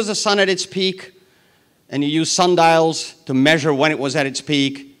 when was the sun at its peak? And you use sundials to measure when it was at its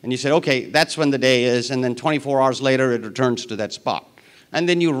peak. And you said, okay, that's when the day is. And then 24 hours later, it returns to that spot. And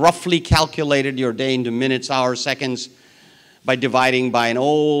then you roughly calculated your day into minutes, hours, seconds by dividing by an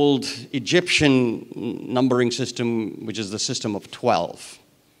old Egyptian numbering system, which is the system of 12.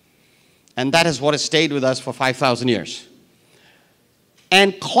 And that is what has stayed with us for 5,000 years.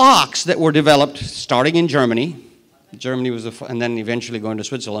 And clocks that were developed starting in Germany. Germany was and then eventually going to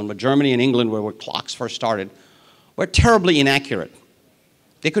Switzerland, but Germany and England, where clocks first started, were terribly inaccurate.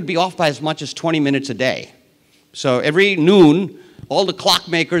 They could be off by as much as 20 minutes a day. So every noon, all the clock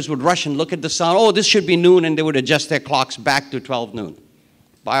makers would rush and look at the sun. Oh, this should be noon, and they would adjust their clocks back to 12 noon.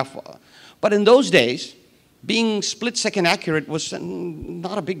 But in those days, being split-second accurate was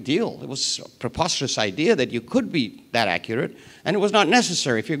not a big deal. It was a preposterous idea that you could be that accurate, and it was not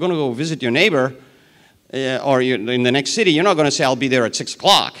necessary. If you're going to go visit your neighbor, or you're in the next city, you're not going to say, I'll be there at 6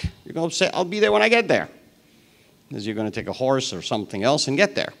 o'clock. You're going to say, I'll be there when I get there. Because you're going to take a horse or something else and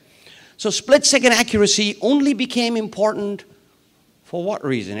get there. So split-second accuracy only became important for what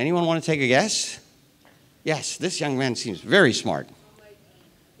reason? Anyone want to take a guess? Yes, this young man seems very smart.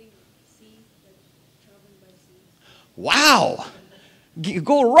 Wow! You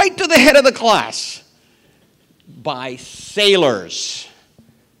go right to the head of the class. By sailors.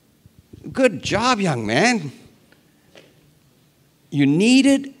 Good job, young man. You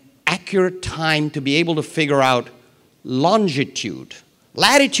needed accurate time to be able to figure out longitude.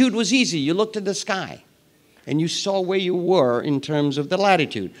 Latitude was easy. You looked at the sky. and you saw where you were in terms of the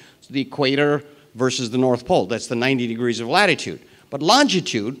latitude. So the equator versus the North Pole, that's the 90 degrees of latitude. But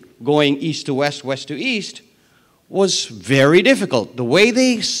longitude, going east to west, west to east, was very difficult. The way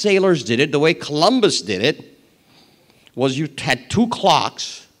the sailors did it, the way Columbus did it, was you had two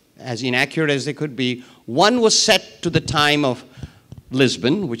clocks, as inaccurate as they could be. One was set to the time of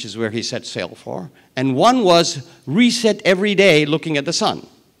Lisbon, which is where he set sail for, and one was reset every day looking at the sun.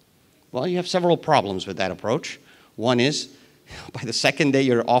 Well, you have several problems with that approach. One is, by the second day,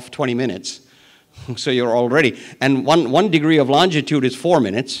 you're off 20 minutes. So you're already, and one degree of longitude is 4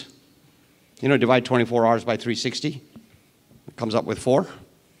 minutes. You know, divide 24 hours by 360. It comes up with 4.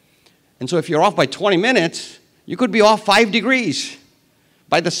 And so if you're off by 20 minutes, you could be off 5 degrees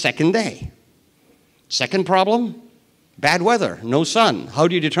by the second day. Second problem, bad weather, no sun. How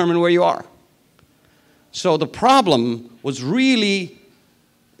do you determine where you are? So the problem was really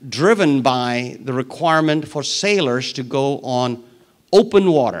driven by the requirement for sailors to go on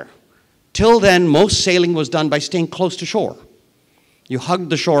open water. Till then, most sailing was done by staying close to shore. You hugged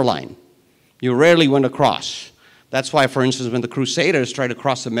the shoreline. You rarely went across. That's why, for instance, when the Crusaders tried to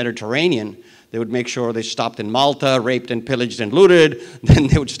cross the Mediterranean, they would make sure they stopped in Malta, raped and pillaged and looted, then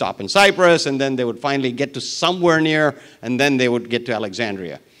they would stop in Cyprus, and then they would finally get to somewhere near, and then they would get to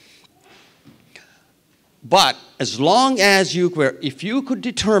Alexandria. But as long as if you could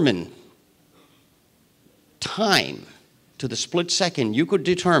determine time to the split second, you could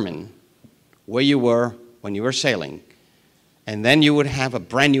determine where you were when you were sailing, and then you would have a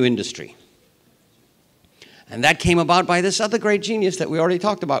brand new industry. And that came about by this other great genius that we already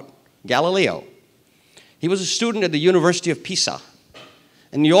talked about, Galileo. He was a student at the University of Pisa.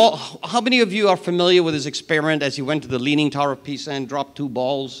 And how many of you are familiar with his experiment as he went to the Leaning Tower of Pisa and dropped 2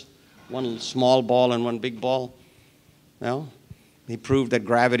 balls? One small ball and one big ball. Well, he proved that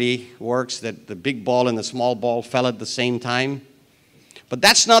gravity works, that the big ball and the small ball fell at the same time. But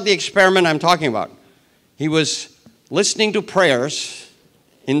that's not the experiment I'm talking about. He was listening to prayers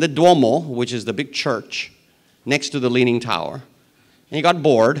in the Duomo, which is the big church next to the Leaning Tower. And he got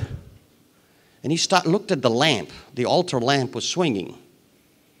bored. And he looked at the lamp. The altar lamp was swinging.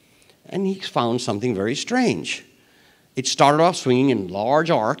 And he found something very strange. It started off swinging in large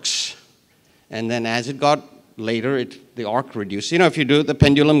arcs. And then as it got later, the arc reduced. You know, if you do it, the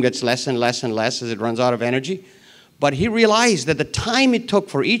pendulum gets less and less and less as it runs out of energy. But he realized that the time it took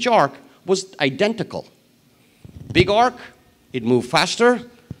for each arc was identical. Big arc, it moved faster.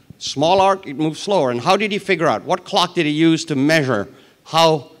 Small arc, it moved slower. And how did he figure out? What clock did he use to measure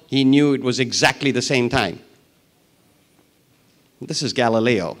how he knew it was exactly the same time? This is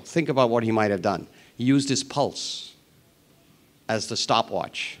Galileo. Think about what he might have done. He used his pulse as the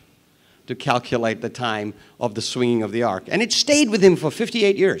stopwatch to calculate the time of the swinging of the arc. And it stayed with him for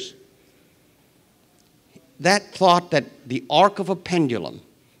 58 years. That thought that the arc of a pendulum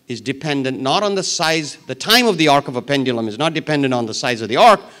is dependent not on the size, the time of the arc of a pendulum is not dependent on the size of the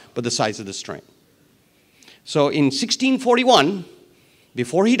arc, but the size of the string. So in 1641,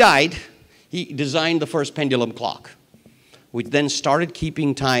 before he died, he designed the first pendulum clock, which then started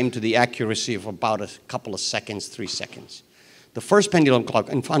keeping time to the accuracy of about a couple of seconds, 3 seconds. The first pendulum clock,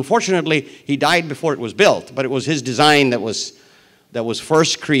 and unfortunately, he died before it was built, but it was his design that was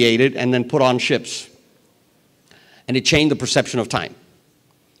first created and then put on ships. And it changed the perception of time.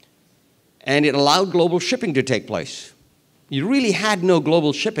 And it allowed global shipping to take place. You really had no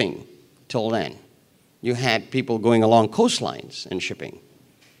global shipping till then. You had people going along coastlines and shipping.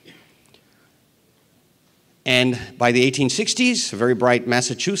 And by the 1860s, a very bright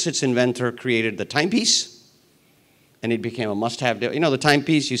Massachusetts inventor created the timepiece. And it became a must-have. You know, the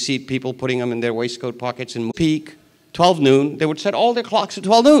timepiece, you see people putting them in their waistcoat pockets in peak, 12 noon. They would set all their clocks at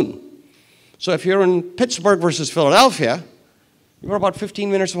 12 noon. So if you're in Pittsburgh versus Philadelphia, you're about 15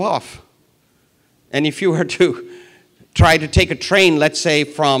 minutes off. And if you were to try to take a train, let's say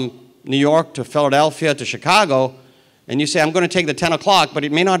from New York to Philadelphia to Chicago, and you say, I'm going to take the 10 o'clock, but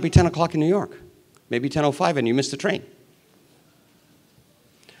it may not be 10 o'clock in New York. Maybe 10:05 and you missed the train.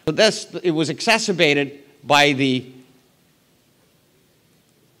 So it was exacerbated by the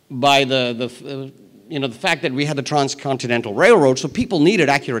fact that we had the transcontinental railroad, so people needed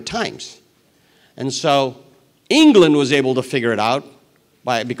accurate times. And so England was able to figure it out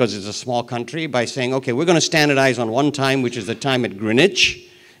because it's a small country by saying, okay, we're going to standardize on one time, which is the time at Greenwich,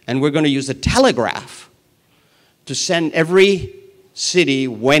 and we're going to use the telegraph to send every city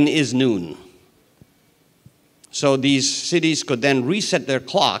when is noon. So these cities could then reset their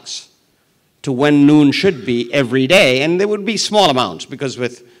clocks to when noon should be every day, and there would be small amounts because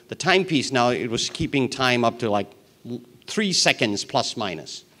with the timepiece now, it was keeping time up to like 3 seconds plus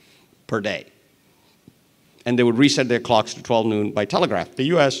minus per day. and they would reset their clocks to 12 noon by telegraph. The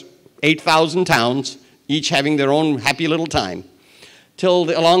US, 8,000 towns, each having their own happy little time, till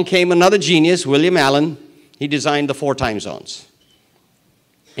along came another genius, William Allen. He designed the 4 time zones.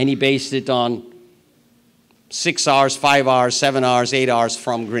 And he based it on 6 hours, 5 hours, 7 hours, 8 hours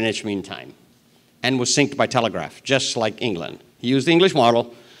from Greenwich Mean Time, and was synced by telegraph, just like England. He used the English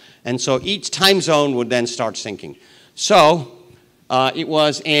model, and so each time zone would then start syncing. So it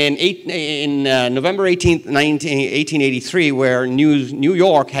was in November 18th, 1883, where New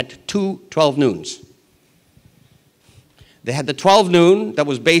York had 2 12 noons. They had the 12 noon that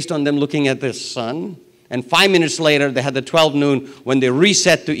was based on them looking at the sun, and 5 minutes later, they had the 12 noon when they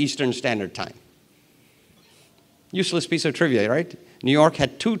reset to Eastern Standard Time. Useless piece of trivia, right? New York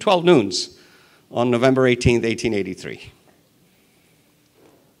had 2 12 noons on November 18th, 1883.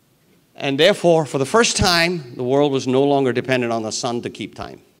 And therefore, for the first time, the world was no longer dependent on the sun to keep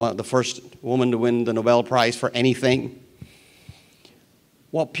time. The first woman to win the Nobel Prize for anything.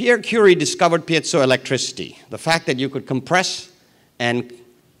 Well, Pierre Curie discovered piezoelectricity, the fact that you could compress and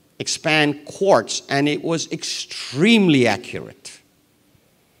expand quartz, and it was extremely accurate.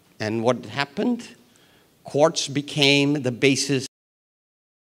 And what happened? Quartz became the basis. It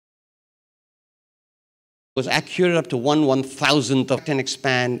was accurate up to 1/1000th of and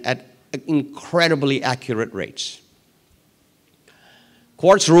expand at incredibly accurate rates.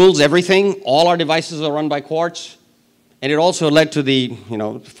 Quartz rules everything. All our devices are run by quartz. And it also led to the,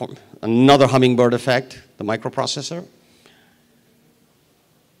 another hummingbird effect, the microprocessor.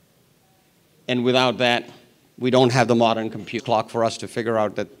 And without that, we don't have the modern computer clock for us to figure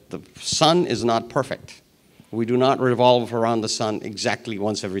out that the sun is not perfect. We do not revolve around the sun exactly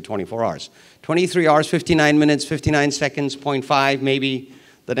once every 24 hours. 23 hours, 59 minutes, 59 seconds, 0.5 maybe.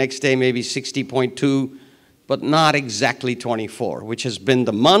 The next day maybe 60.2, but not exactly 24, which has been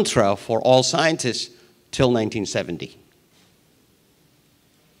the mantra for all scientists till 1970.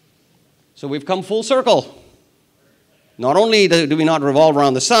 So we've come full circle. Not only do we not revolve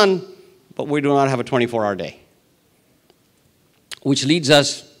around the sun, but we do not have a 24-hour day. Which leads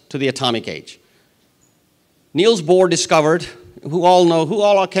us to the atomic age. Niels Bohr discovered, who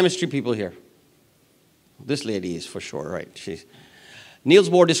all are chemistry people here? This lady is for sure, right? Niels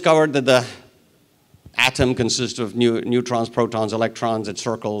Bohr discovered that the atom consists of neutrons, protons, electrons. It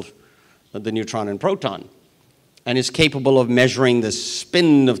circled the neutron and proton, and is capable of measuring the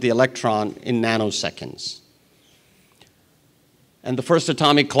spin of the electron in nanoseconds. And the first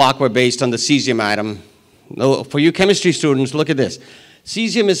atomic clock were based on the cesium atom. For you chemistry students, look at this.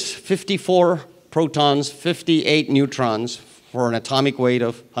 Cesium is 54 protons, 58 neutrons for an atomic weight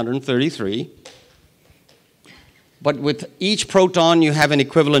of 133. But with each proton, you have an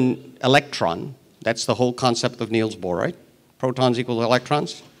equivalent electron. That's the whole concept of Niels Bohr, right? Protons equal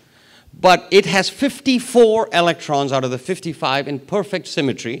electrons. But it has 54 electrons out of the 55 in perfect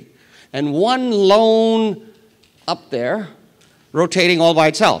symmetry, and one lone up there rotating all by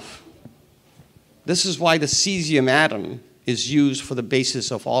itself. This is why the cesium atom is used for the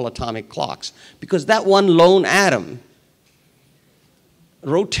basis of all atomic clocks, because that one lone atom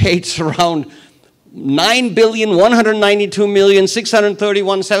rotates around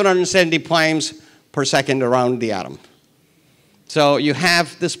 9,192,631,770 times per second around the atom. So you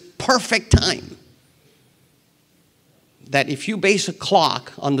have this perfect time that if you base a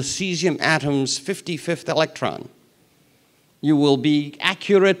clock on the cesium atom's 55th electron, you will be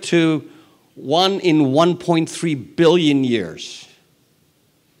accurate to 1 in 1.3 billion years.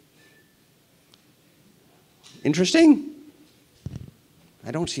 Interesting?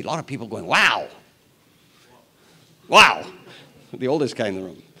 I don't see a lot of people going, wow. Wow. The oldest guy in the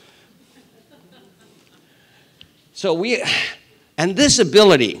room. So and this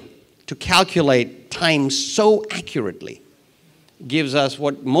ability to calculate time so accurately gives us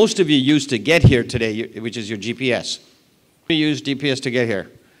what most of you use to get here today, which is your GPS. You use GPS to get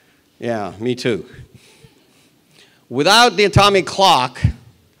here. Yeah, me too. Without the atomic clock,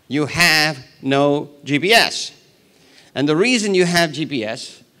 you have no GPS. And the reason you have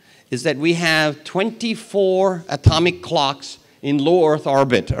GPS is that we have 24 atomic clocks in low Earth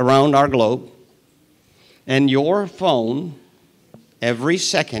orbit around our globe. And your phone, every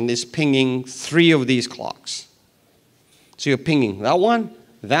second, is pinging 3 of these clocks. So you're pinging that one,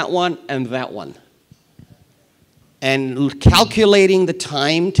 and that one. And calculating the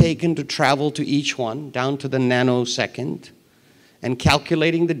time taken to travel to each one, down to the nanosecond, and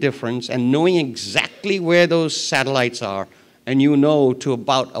calculating the difference, and knowing exactly where those satellites are, and you know to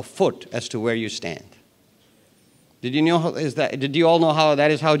about a foot as to where you stand. Did you all know how that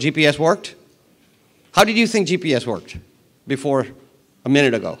is how GPS worked? How did you think GPS worked before a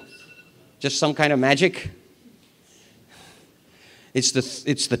minute ago? Just some kind of magic? It's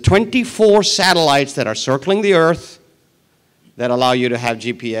the 24 satellites that are circling the Earth that allow you to have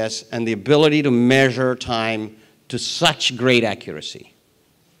GPS and the ability to measure time to such great accuracy.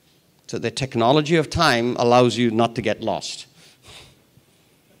 So the technology of time allows you not to get lost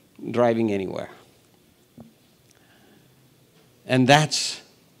driving anywhere. And that's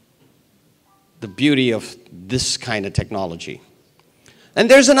the beauty of this kind of technology. And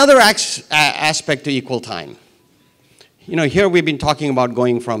there's another aspect to equal time. You know, here we've been talking about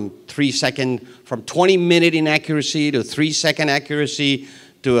going from 20-minute inaccuracy to 3-second accuracy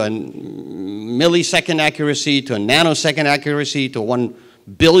to a millisecond accuracy to a nanosecond accuracy to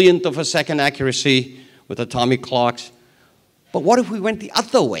 1/1000th of a second accuracy with atomic clocks. But what if we went the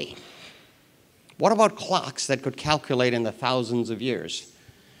other way? What about clocks that could calculate in the thousands of years?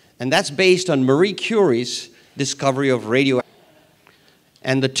 And that's based on Marie Curie's discovery of radioactivity.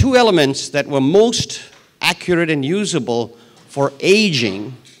 And the two elements that were most accurate and usable for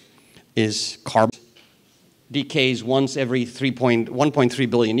aging is carbon. Decays once every 1.3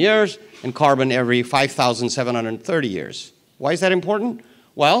 billion years, and carbon every 5,730 years. Why is that important?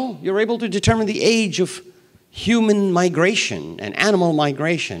 Well, you're able to determine the age of human migration and animal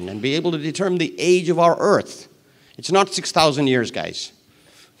migration and be able to determine the age of our Earth. It's not 6,000 years, guys.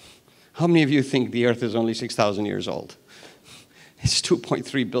 How many of you think the Earth is only 6,000 years old? It's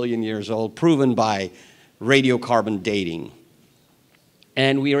 2.3 billion years old, proven by radiocarbon dating.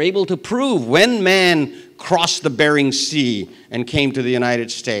 And we are able to prove when man crossed the Bering Sea and came to the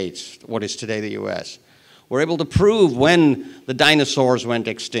United States, what is today the US. We're able to prove when the dinosaurs went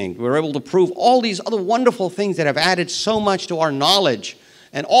extinct. We're able to prove all these other wonderful things that have added so much to our knowledge,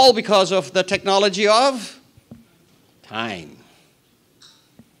 and all because of the technology of time.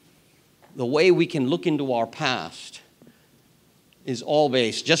 The way we can look into our past is all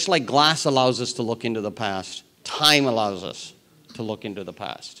based, just like glass allows us to look into the past, time allows us to look into the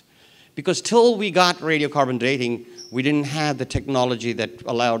past. Because till we got radiocarbon dating, we didn't have the technology that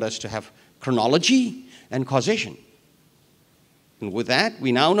allowed us to have chronology and causation. And with that,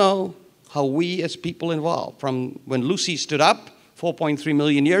 we now know how we as people evolved, from when Lucy stood up 4.3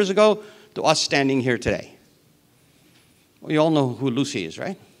 million years ago to us standing here today. We all know who Lucy is,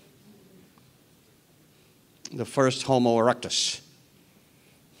 right? The first Homo erectus.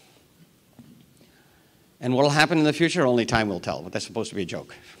 And what will happen in the future, only time will tell, but that's supposed to be a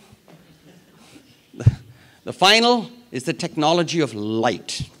joke. The final is the technology of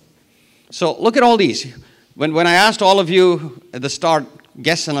light. So look at all these. When I asked all of you at the start,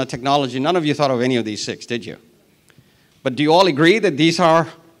 guess on a technology, none of you thought of any of these 6, did you? But do you all agree that these are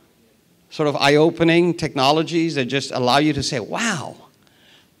sort of eye-opening technologies that just allow you to say, wow,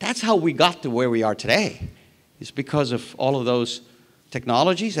 that's how we got to where we are today. It's because of all of those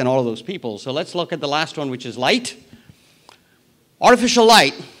technologies and all of those people. So let's look at the last one, which is light. Artificial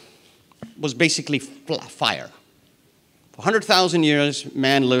light was basically fire. For 100,000 years,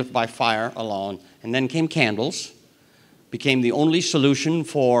 man lived by fire alone, and then came candles, became the only solution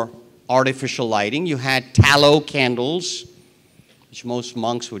for artificial lighting. You had tallow candles, which most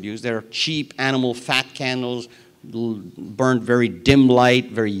monks would use. They're cheap animal fat candles, burned very dim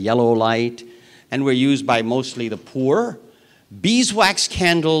light, very yellow light, and were used by mostly the poor. Beeswax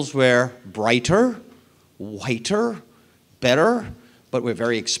candles were brighter, whiter, better, but were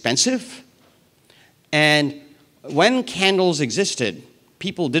very expensive. And when candles existed,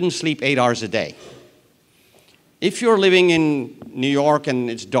 people didn't sleep 8 hours a day. If you're living in New York and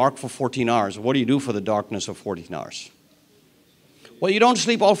it's dark for 14 hours, what do you do for the darkness of 14 hours? Well, you don't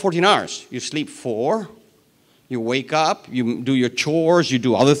sleep all 14 hours. You sleep 4, you wake up, you do your chores, you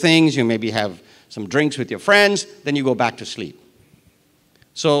do other things, you maybe have some drinks with your friends, then you go back to sleep.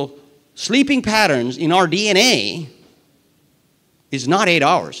 So sleeping patterns in our DNA is not 8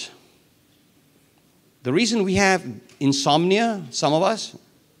 hours. The reason we have insomnia, some of us,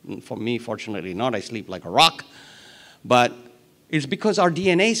 for me, fortunately not, I sleep like a rock, but it's because our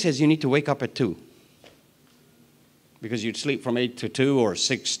DNA says you need to wake up at 2. Because you'd sleep from 8 to 2 or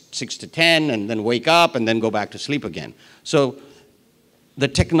 6 to 10 and then wake up and then go back to sleep again. So the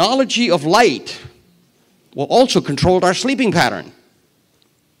technology of light will also control our sleeping pattern.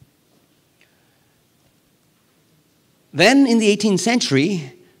 Then in the 18th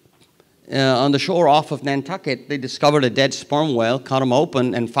century, on the shore off of Nantucket, they discovered a dead sperm whale, cut them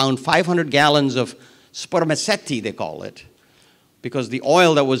open, and found 500 gallons of spermaceti, they call it, because the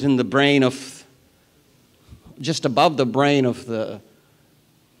oil that was in the brain of, just above the brain of the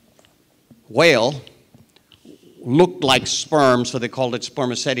whale, looked like sperm, so they called it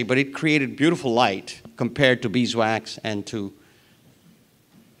spermaceti, but it created beautiful light compared to beeswax and to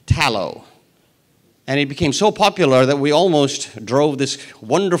tallow. And it became so popular that we almost drove this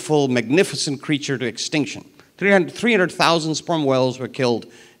wonderful, magnificent creature to extinction. 300,000 sperm whales were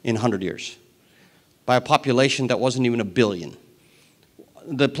killed in 100 years by a population that wasn't even a billion.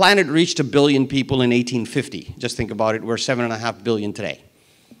 The planet reached 1 billion people in 1850. Just think about it, we're 7.5 billion today.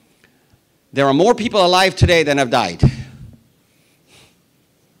 There are more people alive today than have died.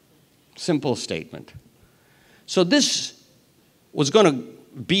 Simple statement. So this was going to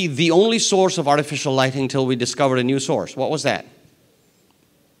be the only source of artificial lighting until we discovered a new source. What was that?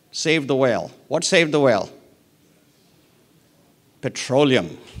 Saved the whale. What saved the whale?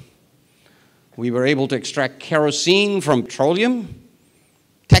 Petroleum. We were able to extract kerosene from petroleum.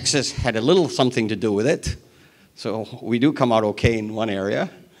 Texas had a little something to do with it. So we do come out okay in one area.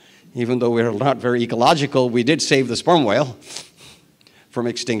 Even though we're not very ecological, we did save the sperm whale from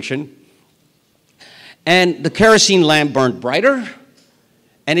extinction. And the kerosene lamp burned brighter.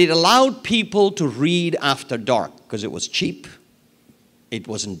 And it allowed people to read after dark because it was cheap. It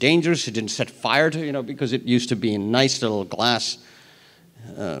wasn't dangerous. It didn't set fire to, because it used to be in nice little glass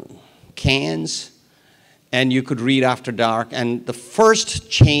cans. And you could read after dark. And the first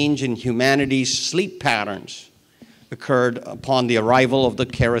change in humanity's sleep patterns occurred upon the arrival of the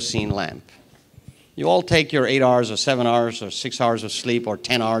kerosene lamp. You all take your 8 hours or 7 hours or 6 hours of sleep or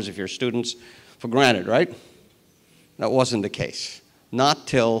 10 hours if you're students for granted, right? That wasn't the case. Not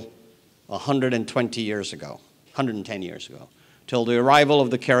till 120 years ago, 110 years ago, till the arrival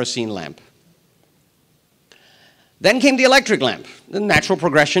of the kerosene lamp. Then came the electric lamp, the natural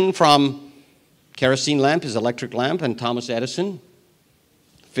progression from kerosene lamp is electric lamp, and Thomas Edison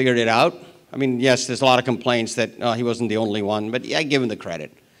figured it out. I mean, yes, there's a lot of complaints that he wasn't the only one, but I give him the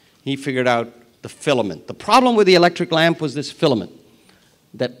credit. He figured out the filament. The problem with the electric lamp was this filament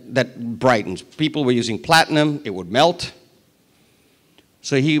that brightens. People were using platinum, it would melt.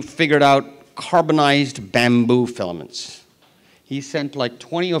 So he figured out carbonized bamboo filaments. He sent like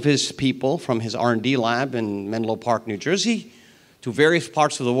 20 of his people from his R&D lab in Menlo Park, New Jersey, to various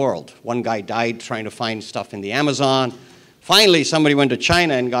parts of the world. One guy died trying to find stuff in the Amazon. Finally, somebody went to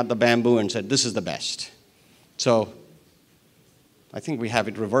China and got the bamboo and said, this is the best. So I think we have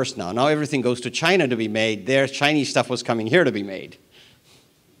it reversed now. Now everything goes to China to be made. Their Chinese stuff was coming here to be made.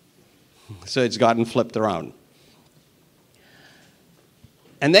 So it's gotten flipped around.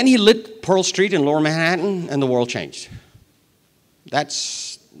 And then he lit Pearl Street in Lower Manhattan, and the world changed.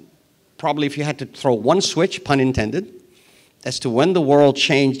 That's probably, if you had to throw one switch, pun intended, as to when the world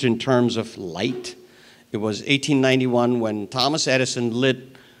changed in terms of light, it was 1891 when Thomas Edison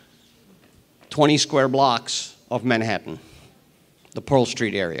lit 20 square blocks of Manhattan, the Pearl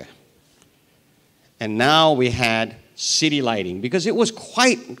Street area. And now we had city lighting, because it was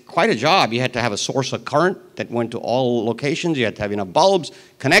quite a job. You had to have a source of current that went to all locations. You had to have enough bulbs,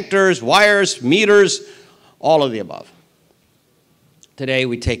 connectors, wires, meters, all of the above. Today,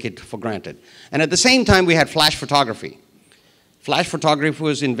 we take it for granted. And at the same time, we had flash photography. Flash photography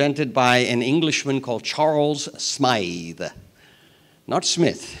was invented by an Englishman called Charles Smythe. Not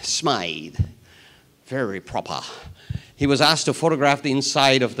Smith, Smythe. Very proper. He was asked to photograph the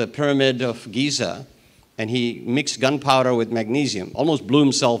inside of the Pyramid of Giza, and he mixed gunpowder with magnesium, almost blew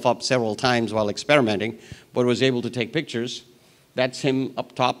himself up several times while experimenting, but was able to take pictures. That's him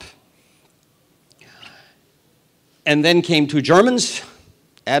up top. And then came two Germans,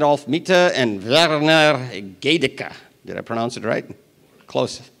 Adolf Mitte and Werner Gedeke. Did I pronounce it right?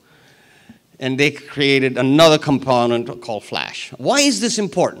 Close. And they created another component called flash. Why is this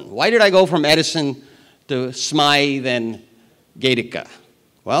important? Why did I go from Edison to Smythe and Gedeke?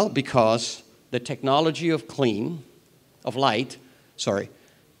 Well, because the technology of light,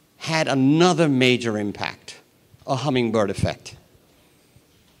 had another major impact, a hummingbird effect.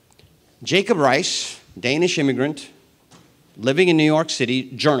 Jacob Riis, Danish immigrant, living in New York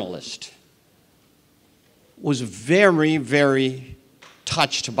City, journalist, was very, very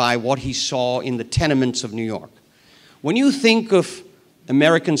touched by what he saw in the tenements of New York. When you think of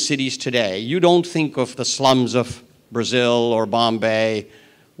American cities today, you don't think of the slums of Brazil or Bombay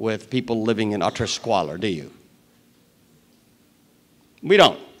with people living in utter squalor, do you? We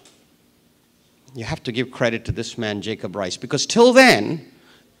don't. You have to give credit to this man, Jacob Riis, because till then,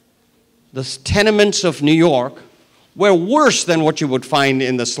 the tenements of New York were worse than what you would find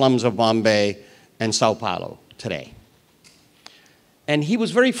in the slums of Bombay and Sao Paulo today. And he was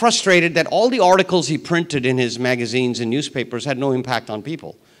very frustrated that all the articles he printed in his magazines and newspapers had no impact on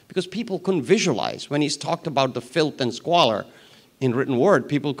people, because people couldn't visualize. When he's talked about the filth and squalor in written word,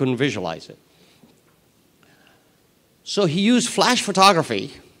 people couldn't visualize it. So he used flash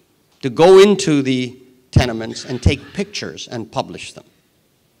photography to go into the tenements and take pictures and publish them.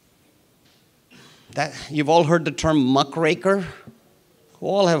 You've all heard the term muckraker? Who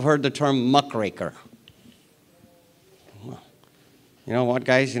all have heard the term muckraker? You know what,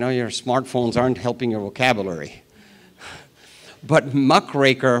 guys? You know, your smartphones aren't helping your vocabulary. But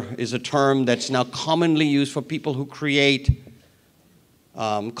muckraker is a term that's now commonly used for people who create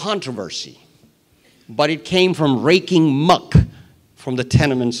controversy. But it came from raking muck from the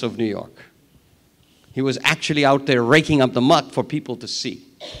tenements of New York. He was actually out there raking up the muck for people to see.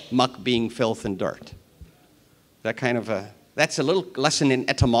 Muck being filth and dirt. That's a little lesson in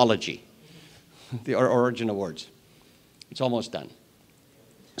etymology, the origin of words. It's almost done.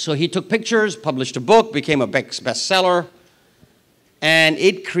 So he took pictures, published a book, became a bestseller, and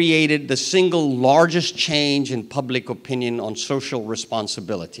it created the single largest change in public opinion on social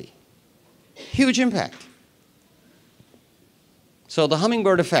responsibility. Huge impact. So the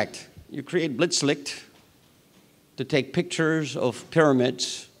hummingbird effect, you create Blitzlicht to take pictures of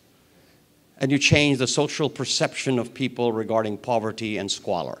pyramids, and you change the social perception of people regarding poverty and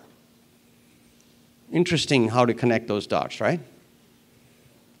squalor. Interesting how to connect those dots, right?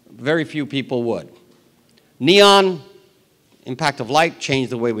 Very few people would. Neon, impact of light,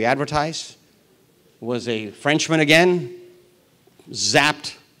 changed the way we advertise. Was a Frenchman again,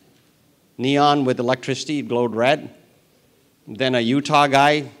 zapped neon with electricity, it glowed red. Then a Utah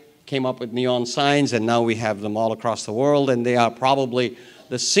guy came up with neon signs, and now we have them all across the world, and they are probably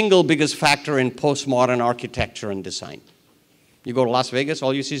the single biggest factor in postmodern architecture and design. You go to Las Vegas,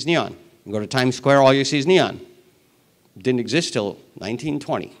 all you see is neon. You go to Times Square, all you see is neon. It didn't exist till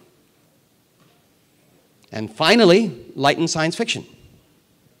 1920. And finally, light and science fiction.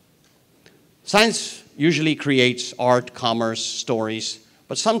 Science usually creates art, commerce, stories,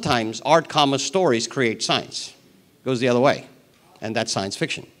 but sometimes art, commerce, stories create science. It goes the other way, and that's science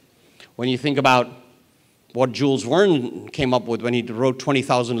fiction. When you think about what Jules Verne came up with when he wrote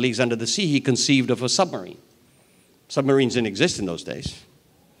 20,000 Leagues Under the Sea, he conceived of a submarine. Submarines didn't exist in those days.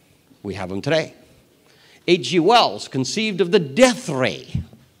 We have them today. H.G. Wells conceived of the death ray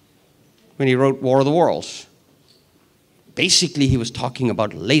when he wrote War of the Worlds. Basically, he was talking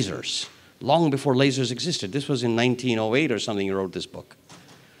about lasers, long before lasers existed. This was in 1908 or something he wrote this book.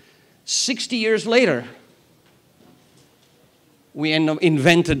 60 years later, we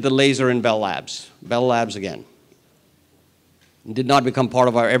invented the laser in Bell Labs. Bell Labs again. It did not become part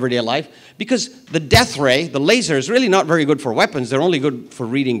of our everyday life because the death ray, the laser, is really not very good for weapons. They're only good for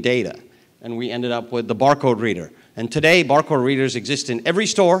reading data. And we ended up with the barcode reader. And today, barcode readers exist in every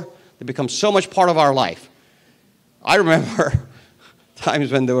store. They become so much part of our life. I remember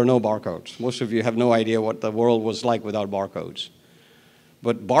times when there were no barcodes. Most of you have no idea what the world was like without barcodes.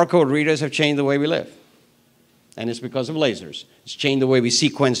 But barcode readers have changed the way we live. And it's because of lasers. It's changed the way we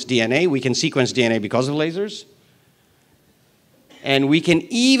sequence DNA. We can sequence DNA because of lasers. And we can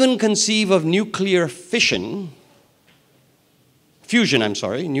even conceive of nuclear fusion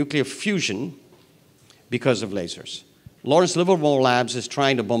because of lasers. Lawrence Livermore Labs is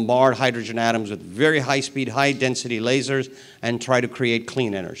trying to bombard hydrogen atoms with very high-speed, high-density lasers and try to create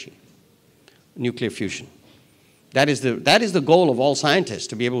clean energy. Nuclear fusion. That is the goal of all scientists,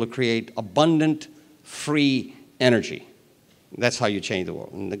 to be able to create abundant, free energy. That's how you change the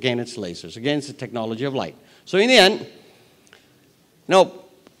world. And again, it's lasers. Again, it's the technology of light. So in the end,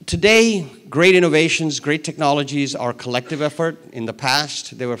 today, great innovations, great technologies are collective effort. In the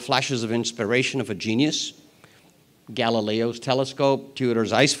past, there were flashes of inspiration of a genius. Galileo's telescope,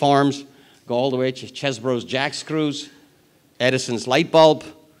 Tudor's ice farms, go all the way to Chesbro's jack screws, Edison's light bulb.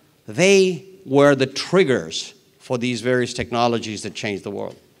 They were the triggers for these various technologies that changed the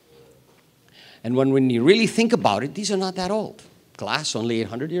world. And when you really think about it, these are not that old. Glass only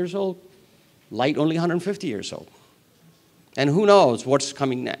 800 years old, light only 150 years old. And who knows what's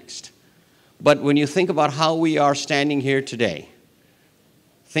coming next. But when you think about how we are standing here today,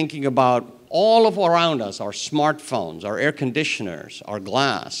 thinking about all of around us, our smartphones, our air conditioners, our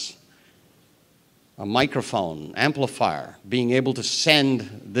glass, a microphone, amplifier, being able to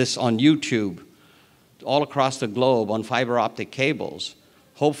send this on YouTube all across the globe on fiber optic cables.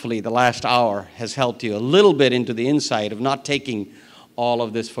 Hopefully the last hour has helped you a little bit into the insight of not taking all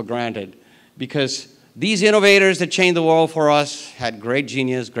of this for granted, because these innovators that changed the world for us had great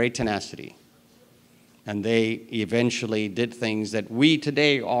genius, great tenacity. And they eventually did things that we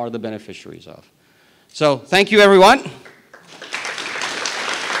today are the beneficiaries of. So thank you, everyone.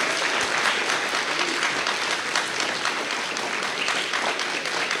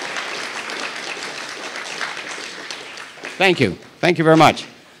 Thank you. Thank you very much.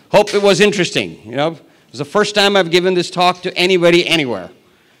 Hope it was interesting. It was the first time I've given this talk to anybody, anywhere.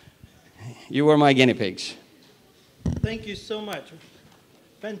 You were my guinea pigs. Thank you so much.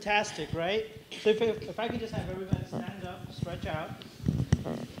 Fantastic, right? So if I could just have everybody stand up, stretch out.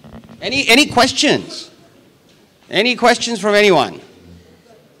 Any questions? Any questions from anyone?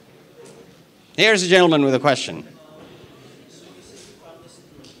 Here's a gentleman with a question.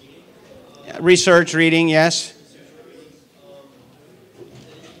 Yeah, research, reading, yes.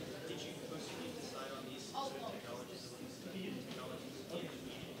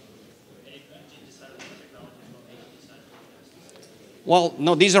 Well,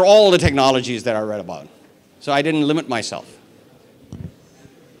 no, these are all the technologies that I read about. So I didn't limit myself.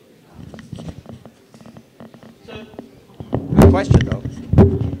 Good question, though.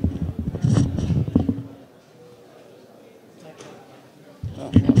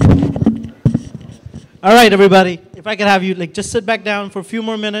 All right, everybody. If I could have you just sit back down for a few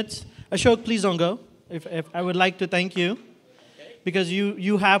more minutes. Ashok, please don't go. If I would like to thank you because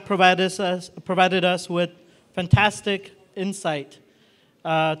you have provided us with fantastic insight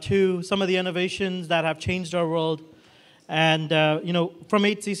to some of the innovations that have changed our world. And from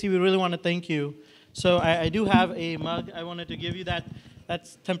HCC, we really want to thank you. So I do have a mug. I wanted to give you that.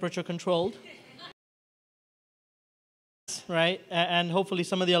 That's temperature controlled. Right, and hopefully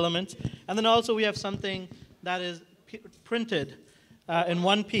some of the elements. And then also we have something that is printed in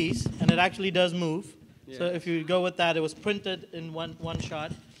one piece, and it actually does move. Yeah. So if you go with that, it was printed in one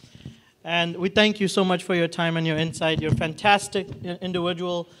shot. And we thank you so much for your time and your insight. You're a fantastic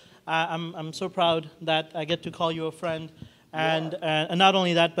individual. I'm so proud that I get to call you a friend. And not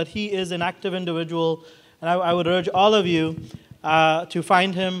only that, but he is an active individual. And I would urge all of you to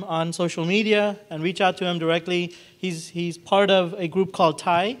find him on social media and reach out to him directly. He's part of a group called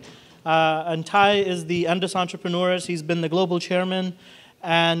TIE, and TIE is the Endless Entrepreneurs. He's been the global chairman,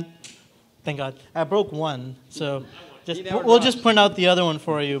 and thank God, I broke one, so we'll just print out the other one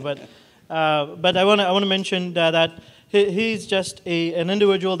for you. But I want to mention that he's just an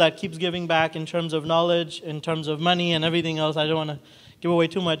individual that keeps giving back in terms of knowledge, in terms of money, and everything else. I don't want to give away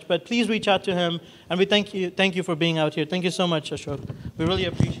too much, but please reach out to him, and we thank you for being out here. Thank you so much, Ashok. We really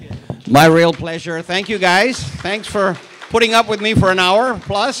appreciate it. My real pleasure. Thank you, guys. Thanks for putting up with me for an hour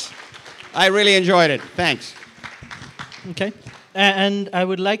plus. I really enjoyed it. Thanks. Okay. And I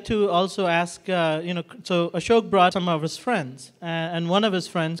would like to also ask, so Ashok brought some of his friends, and one of his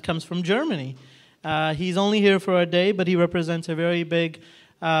friends comes from Germany. He's only here for a day, but he represents a very big,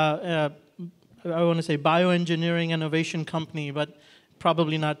 I want to say bioengineering innovation company, but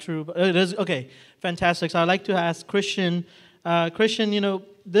probably not true. But it is, okay, fantastic. So I'd like to ask Christian,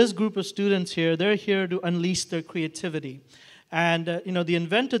 this group of students here, they're here to unleash their creativity. And, the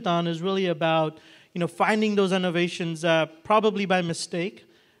Inventathon is really about, finding those innovations probably by mistake.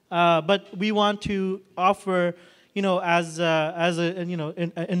 But we want to offer, as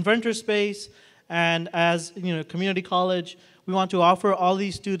an inventor space and as, community college, we want to offer all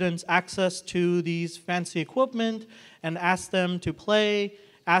these students access to these fancy equipment and ask them to play,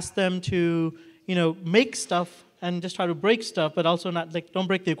 ask them to, make stuff and just try to break stuff, but also not, don't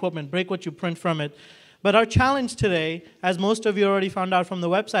break the equipment, break what you print from it. But our challenge today, as most of you already found out from the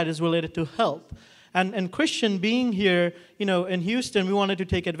website, is related to health. And Christian being here, in Houston, we wanted to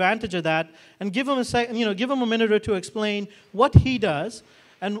take advantage of that and give him a minute or two to explain what he does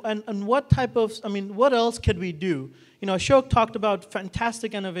and what type of, what else could we do? Ashok talked about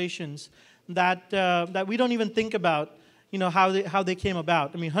fantastic innovations that we don't even think about, how they came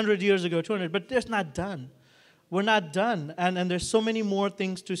about. 100 years ago, 200, but they're not done. We're not done, and there's so many more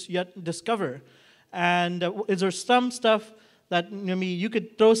things to yet discover. And is there some stuff that you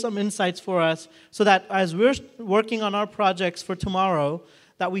could throw some insights for us, so that as we're working on our projects for tomorrow,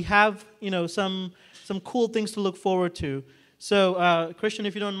 that we have some cool things to look forward to. So Christian,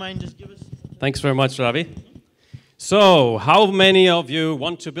 if you don't mind, just give us. Thanks very much, Ravi. So, how many of you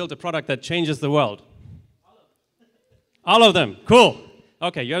want to build a product that changes the world? All of them. Cool.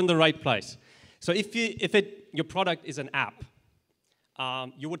 Okay, you're in the right place. So if your product is an app,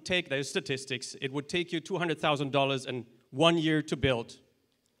 you would take, there's statistics, it would take you $200,000 and 1 year to build.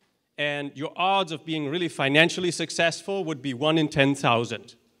 And your odds of being really financially successful would be 1 in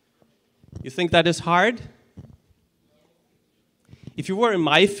 10,000. You think that is hard? If you were in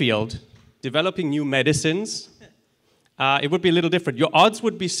my field, developing new medicines, it would be a little different. Your odds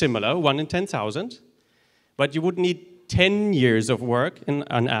would be similar, 1 in 10,000, but you would need 10 years of work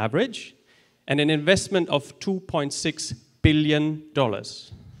on average, and an investment of $2.6 billion,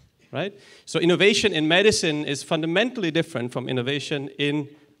 right? So innovation in medicine is fundamentally different from innovation in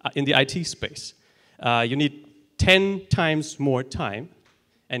the IT space. You need 10 times more time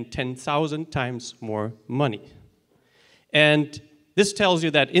and 10,000 times more money. And this tells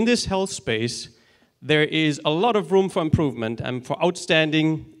you that in this health space, there is a lot of room for improvement and for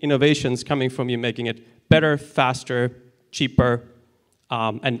outstanding innovations coming from you, making it better, faster, cheaper,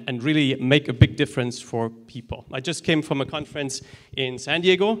 and really make a big difference for people. I just came from a conference in San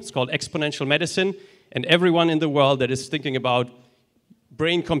Diego. It's called Exponential Medicine, and everyone in the world that is thinking about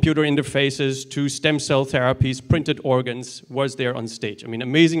brain-computer interfaces to stem cell therapies, printed organs, was there on stage. I mean,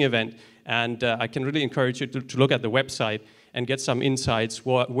 amazing event, and I can really encourage you to look at the website and get some insights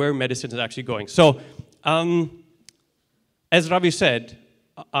where medicine is actually going. So, as Ravi said,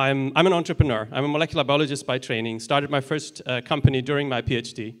 I'm an entrepreneur. I'm a molecular biologist by training, started my first company during my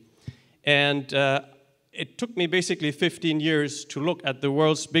PhD, and it took me basically 15 years to look at the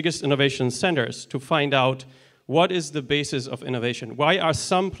world's biggest innovation centers to find out what is the basis of innovation. Why are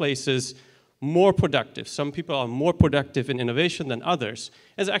some places more productive? Some people are more productive in innovation than others.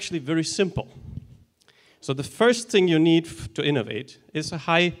 It's actually very simple. So the first thing you need to innovate is a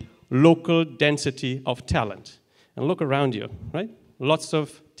high local density of talent. And look around you, right? Lots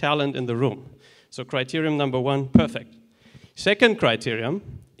of talent in the room. So criterion number one, perfect. Second criterion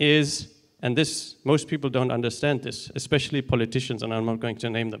is, and this, most people don't understand this, especially politicians, and I'm not going to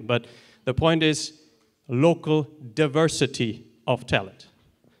name them, but the point is local diversity of talent,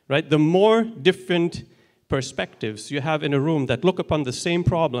 right? The more different perspectives you have in a room that look upon the same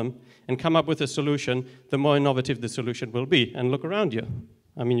problem and come up with a solution, the more innovative the solution will be. And look around you.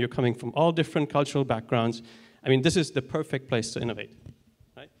 I mean, you're coming from all different cultural backgrounds. I mean, this is the perfect place to innovate,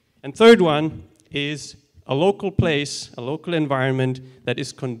 right? And third one is a local place, a local environment that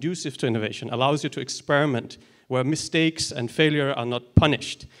is conducive to innovation, allows you to experiment, where mistakes and failure are not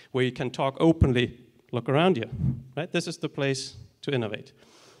punished, where you can talk openly. Look around you, right? This is the place to innovate.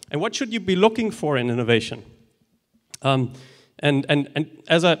 And what should you be looking for in innovation? And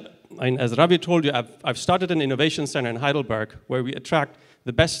as Ravi told you, I've started an innovation center in Heidelberg where we attract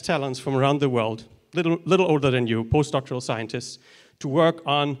the best talents from around the world, little older than you, postdoctoral scientists, to work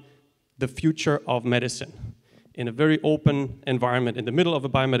on the future of medicine in a very open environment in the middle of a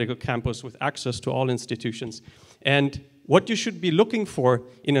biomedical campus with access to all institutions. And what you should be looking for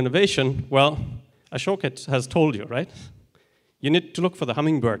in innovation, well, Ashok has told you, right? You need to look for the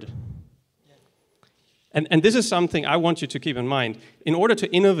hummingbird. And this is something I want you to keep in mind. In order to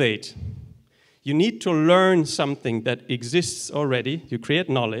innovate, you need to learn something that exists already. You create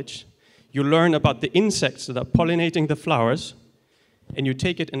knowledge. You learn about the insects that are pollinating the flowers, and you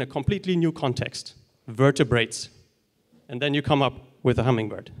take it in a completely new context, vertebrates. And then you come up with a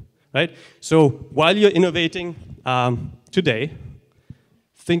hummingbird, right? So while you're innovating today,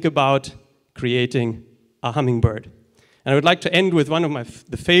 think about creating a hummingbird. And I would like to end with one of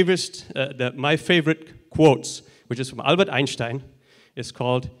my favorite quotes, which is from Albert Einstein. It's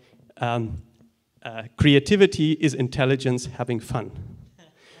called, creativity is intelligence having fun.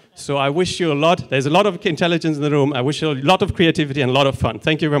 So I wish you a lot. There's a lot of intelligence in the room. I wish you a lot of creativity and a lot of fun.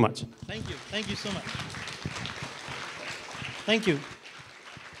 Thank you very much. Thank you. Thank you so much. Thank you.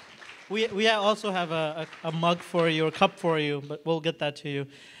 We also have a mug for you, or a cup for you, but we'll get that to you.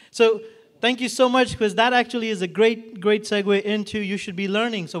 So thank you so much, because that actually is a great segue into you should be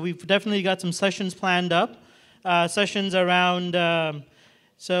learning. So we've definitely got some sessions planned up, sessions around.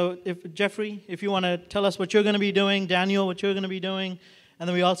 So Jeffrey, if you want to tell us what you're going to be doing, Daniel, what you're going to be doing, and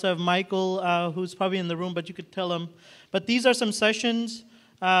then we also have Michael, who's probably in the room, but you could tell him. But these are some sessions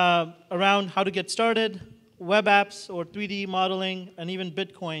around how to get started, web apps or 3D modeling, and even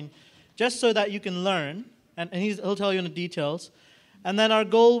Bitcoin, just so that you can learn, and he'll tell you in the details. And then our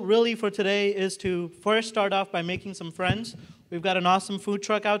goal really for today is to first start off by making some friends. We've got an awesome food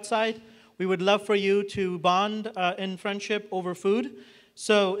truck outside. We would love for you to bond in friendship over food.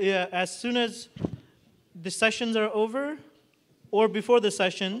 So as soon as the sessions are over, or before the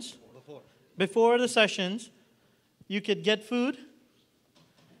sessions, you could get food,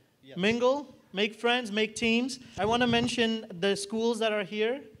 mingle, make friends, make teams. I want to mention the schools that are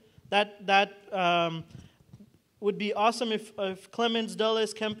here. That would be awesome if Clemens,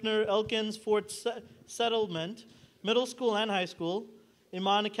 Dulles, Kempner, Elkins, Fort Settlement, middle school and high school,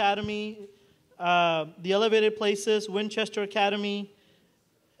 Iman Academy, the Elevated Places, Winchester Academy,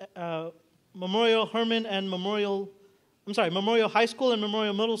 Memorial Herman and Memorial High School and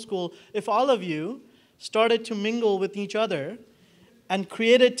Memorial Middle School, if all of you started to mingle with each other and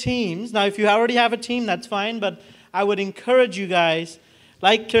created teams. Now, if you already have a team, that's fine, but I would encourage you guys,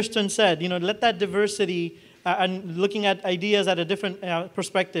 like Kirsten said, let that diversity and looking at ideas at a different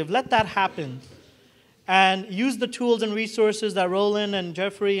perspective, let that happen. And use the tools and resources that Roland and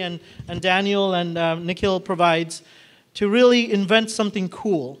Jeffrey and Daniel and Nikhil provides to really invent something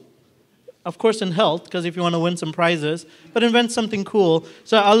cool. of course in health, because if you want to win some prizes, but invent something cool.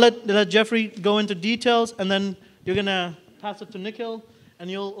 So I'll let Jeffrey go into details, and then you're going to pass it to Nikhil, and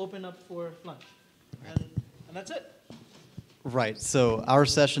you'll open up for lunch. And that's it. Right, so our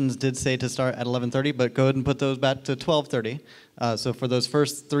sessions did say to start at 11:30, but go ahead and put those back to 12:30. So for those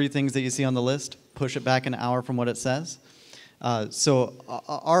first 3 things that you see on the list, push it back an hour from what it says. So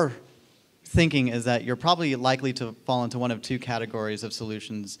our thinking is that you're probably likely to fall into one of 2 categories of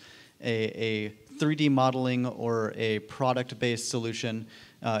solutions, a 3D modeling or a product-based solution,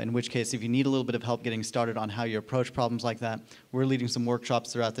 in which case if you need a little bit of help getting started on how you approach problems like that, we're leading some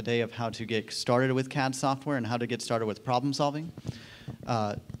workshops throughout the day of how to get started with CAD software and how to get started with problem solving.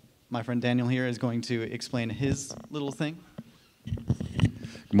 My friend Daniel here is going to explain his little thing.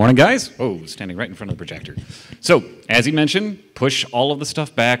 Good morning, guys. Oh, standing right in front of the projector. So, as he mentioned, push all of the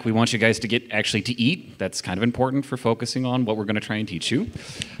stuff back. We want you guys to get actually to eat. That's kind of important for focusing on what we're going to try and teach you.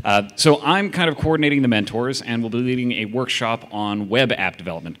 So I'm kind of coordinating the mentors, and we'll be leading a workshop on web app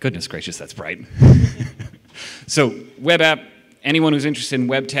development. Goodness gracious, that's bright. So, web app. Anyone who's interested in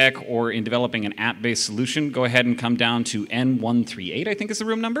web tech or in developing an app-based solution, go ahead and come down to N138, I think is the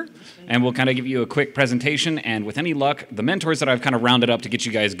room number, and we'll kind of give you a quick presentation, and with any luck, the mentors that I've kind of rounded up to get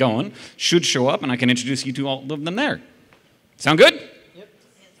you guys going should show up, and I can introduce you to all of them there. Sound good? Yep.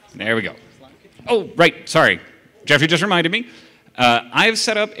 There we go. Oh, right, sorry. Jeffrey just reminded me. I've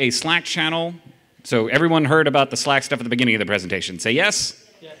set up a Slack channel, so everyone heard about the Slack stuff at the beginning of the presentation. Say yes?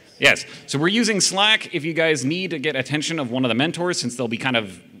 Yes. So we're using Slack. If you guys need to get attention of one of the mentors, since they'll be kind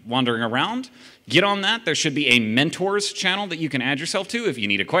of wandering around, get on that. There should be a mentors channel that you can add yourself to. If you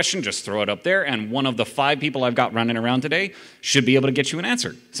need a question, just throw it up there, and one of the 5 people I've got running around today should be able to get you an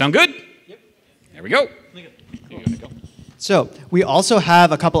answer. Sound good? Yep. There we go. So we also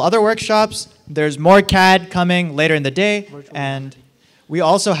have a couple other workshops. There's more CAD coming later in the day, and we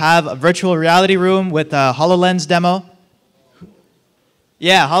also have a virtual reality room with a HoloLens demo.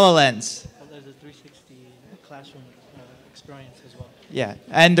 Yeah, HoloLens. There's a 360 classroom experience as well. Yeah,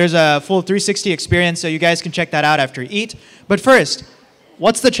 and there's a full 360 experience, so you guys can check that out after you eat. But first,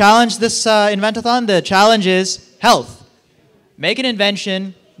 what's the challenge this Inventathon? The challenge is health. Make an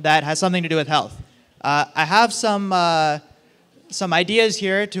invention that has something to do with health. I have some ideas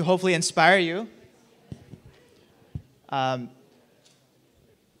here to hopefully inspire you.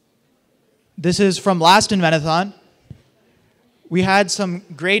 This is from last Inventathon. We had some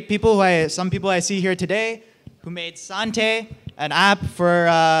great people, some people I see here today, who made Sante, an app for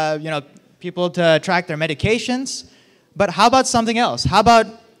people to track their medications. But how about something else? How about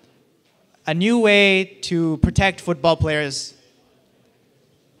a new way to protect football players?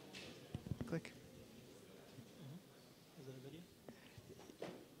 Click.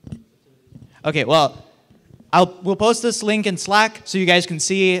 Okay, well, we'll post this link in Slack so you guys can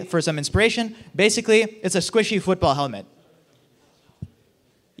see for some inspiration. Basically, it's a squishy football helmet.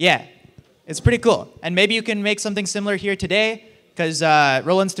 Yeah, it's pretty cool. And maybe you can make something similar here today, because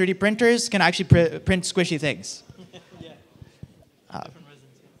Roland's 3D printers can actually print squishy things.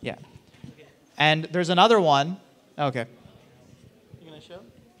 Yeah. Okay. And there's another one. Okay. You gonna show?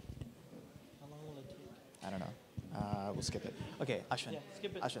 How long will it take? I don't know. We'll skip it. Okay, Ashwin. Yeah,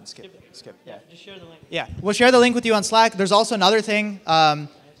 skip it. Ashwin, skip. Yeah, just share the link. Yeah, we'll share the link with you on Slack. There's also another thing.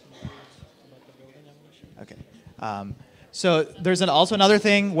 Okay. So there's also another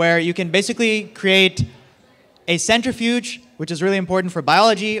thing where you can basically create a centrifuge, which is really important for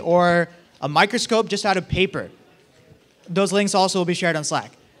biology, or a microscope just out of paper. Those links also will be shared on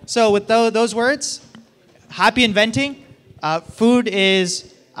Slack. So with those words, happy inventing. Food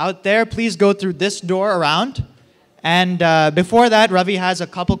is out there. Please go through this door around. And before that, Ravi has a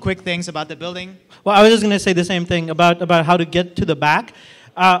couple quick things about the building. Well, I was just going to say the same thing about how to get to the back.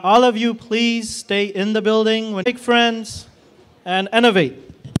 All of you, please stay in the building, make friends, and innovate.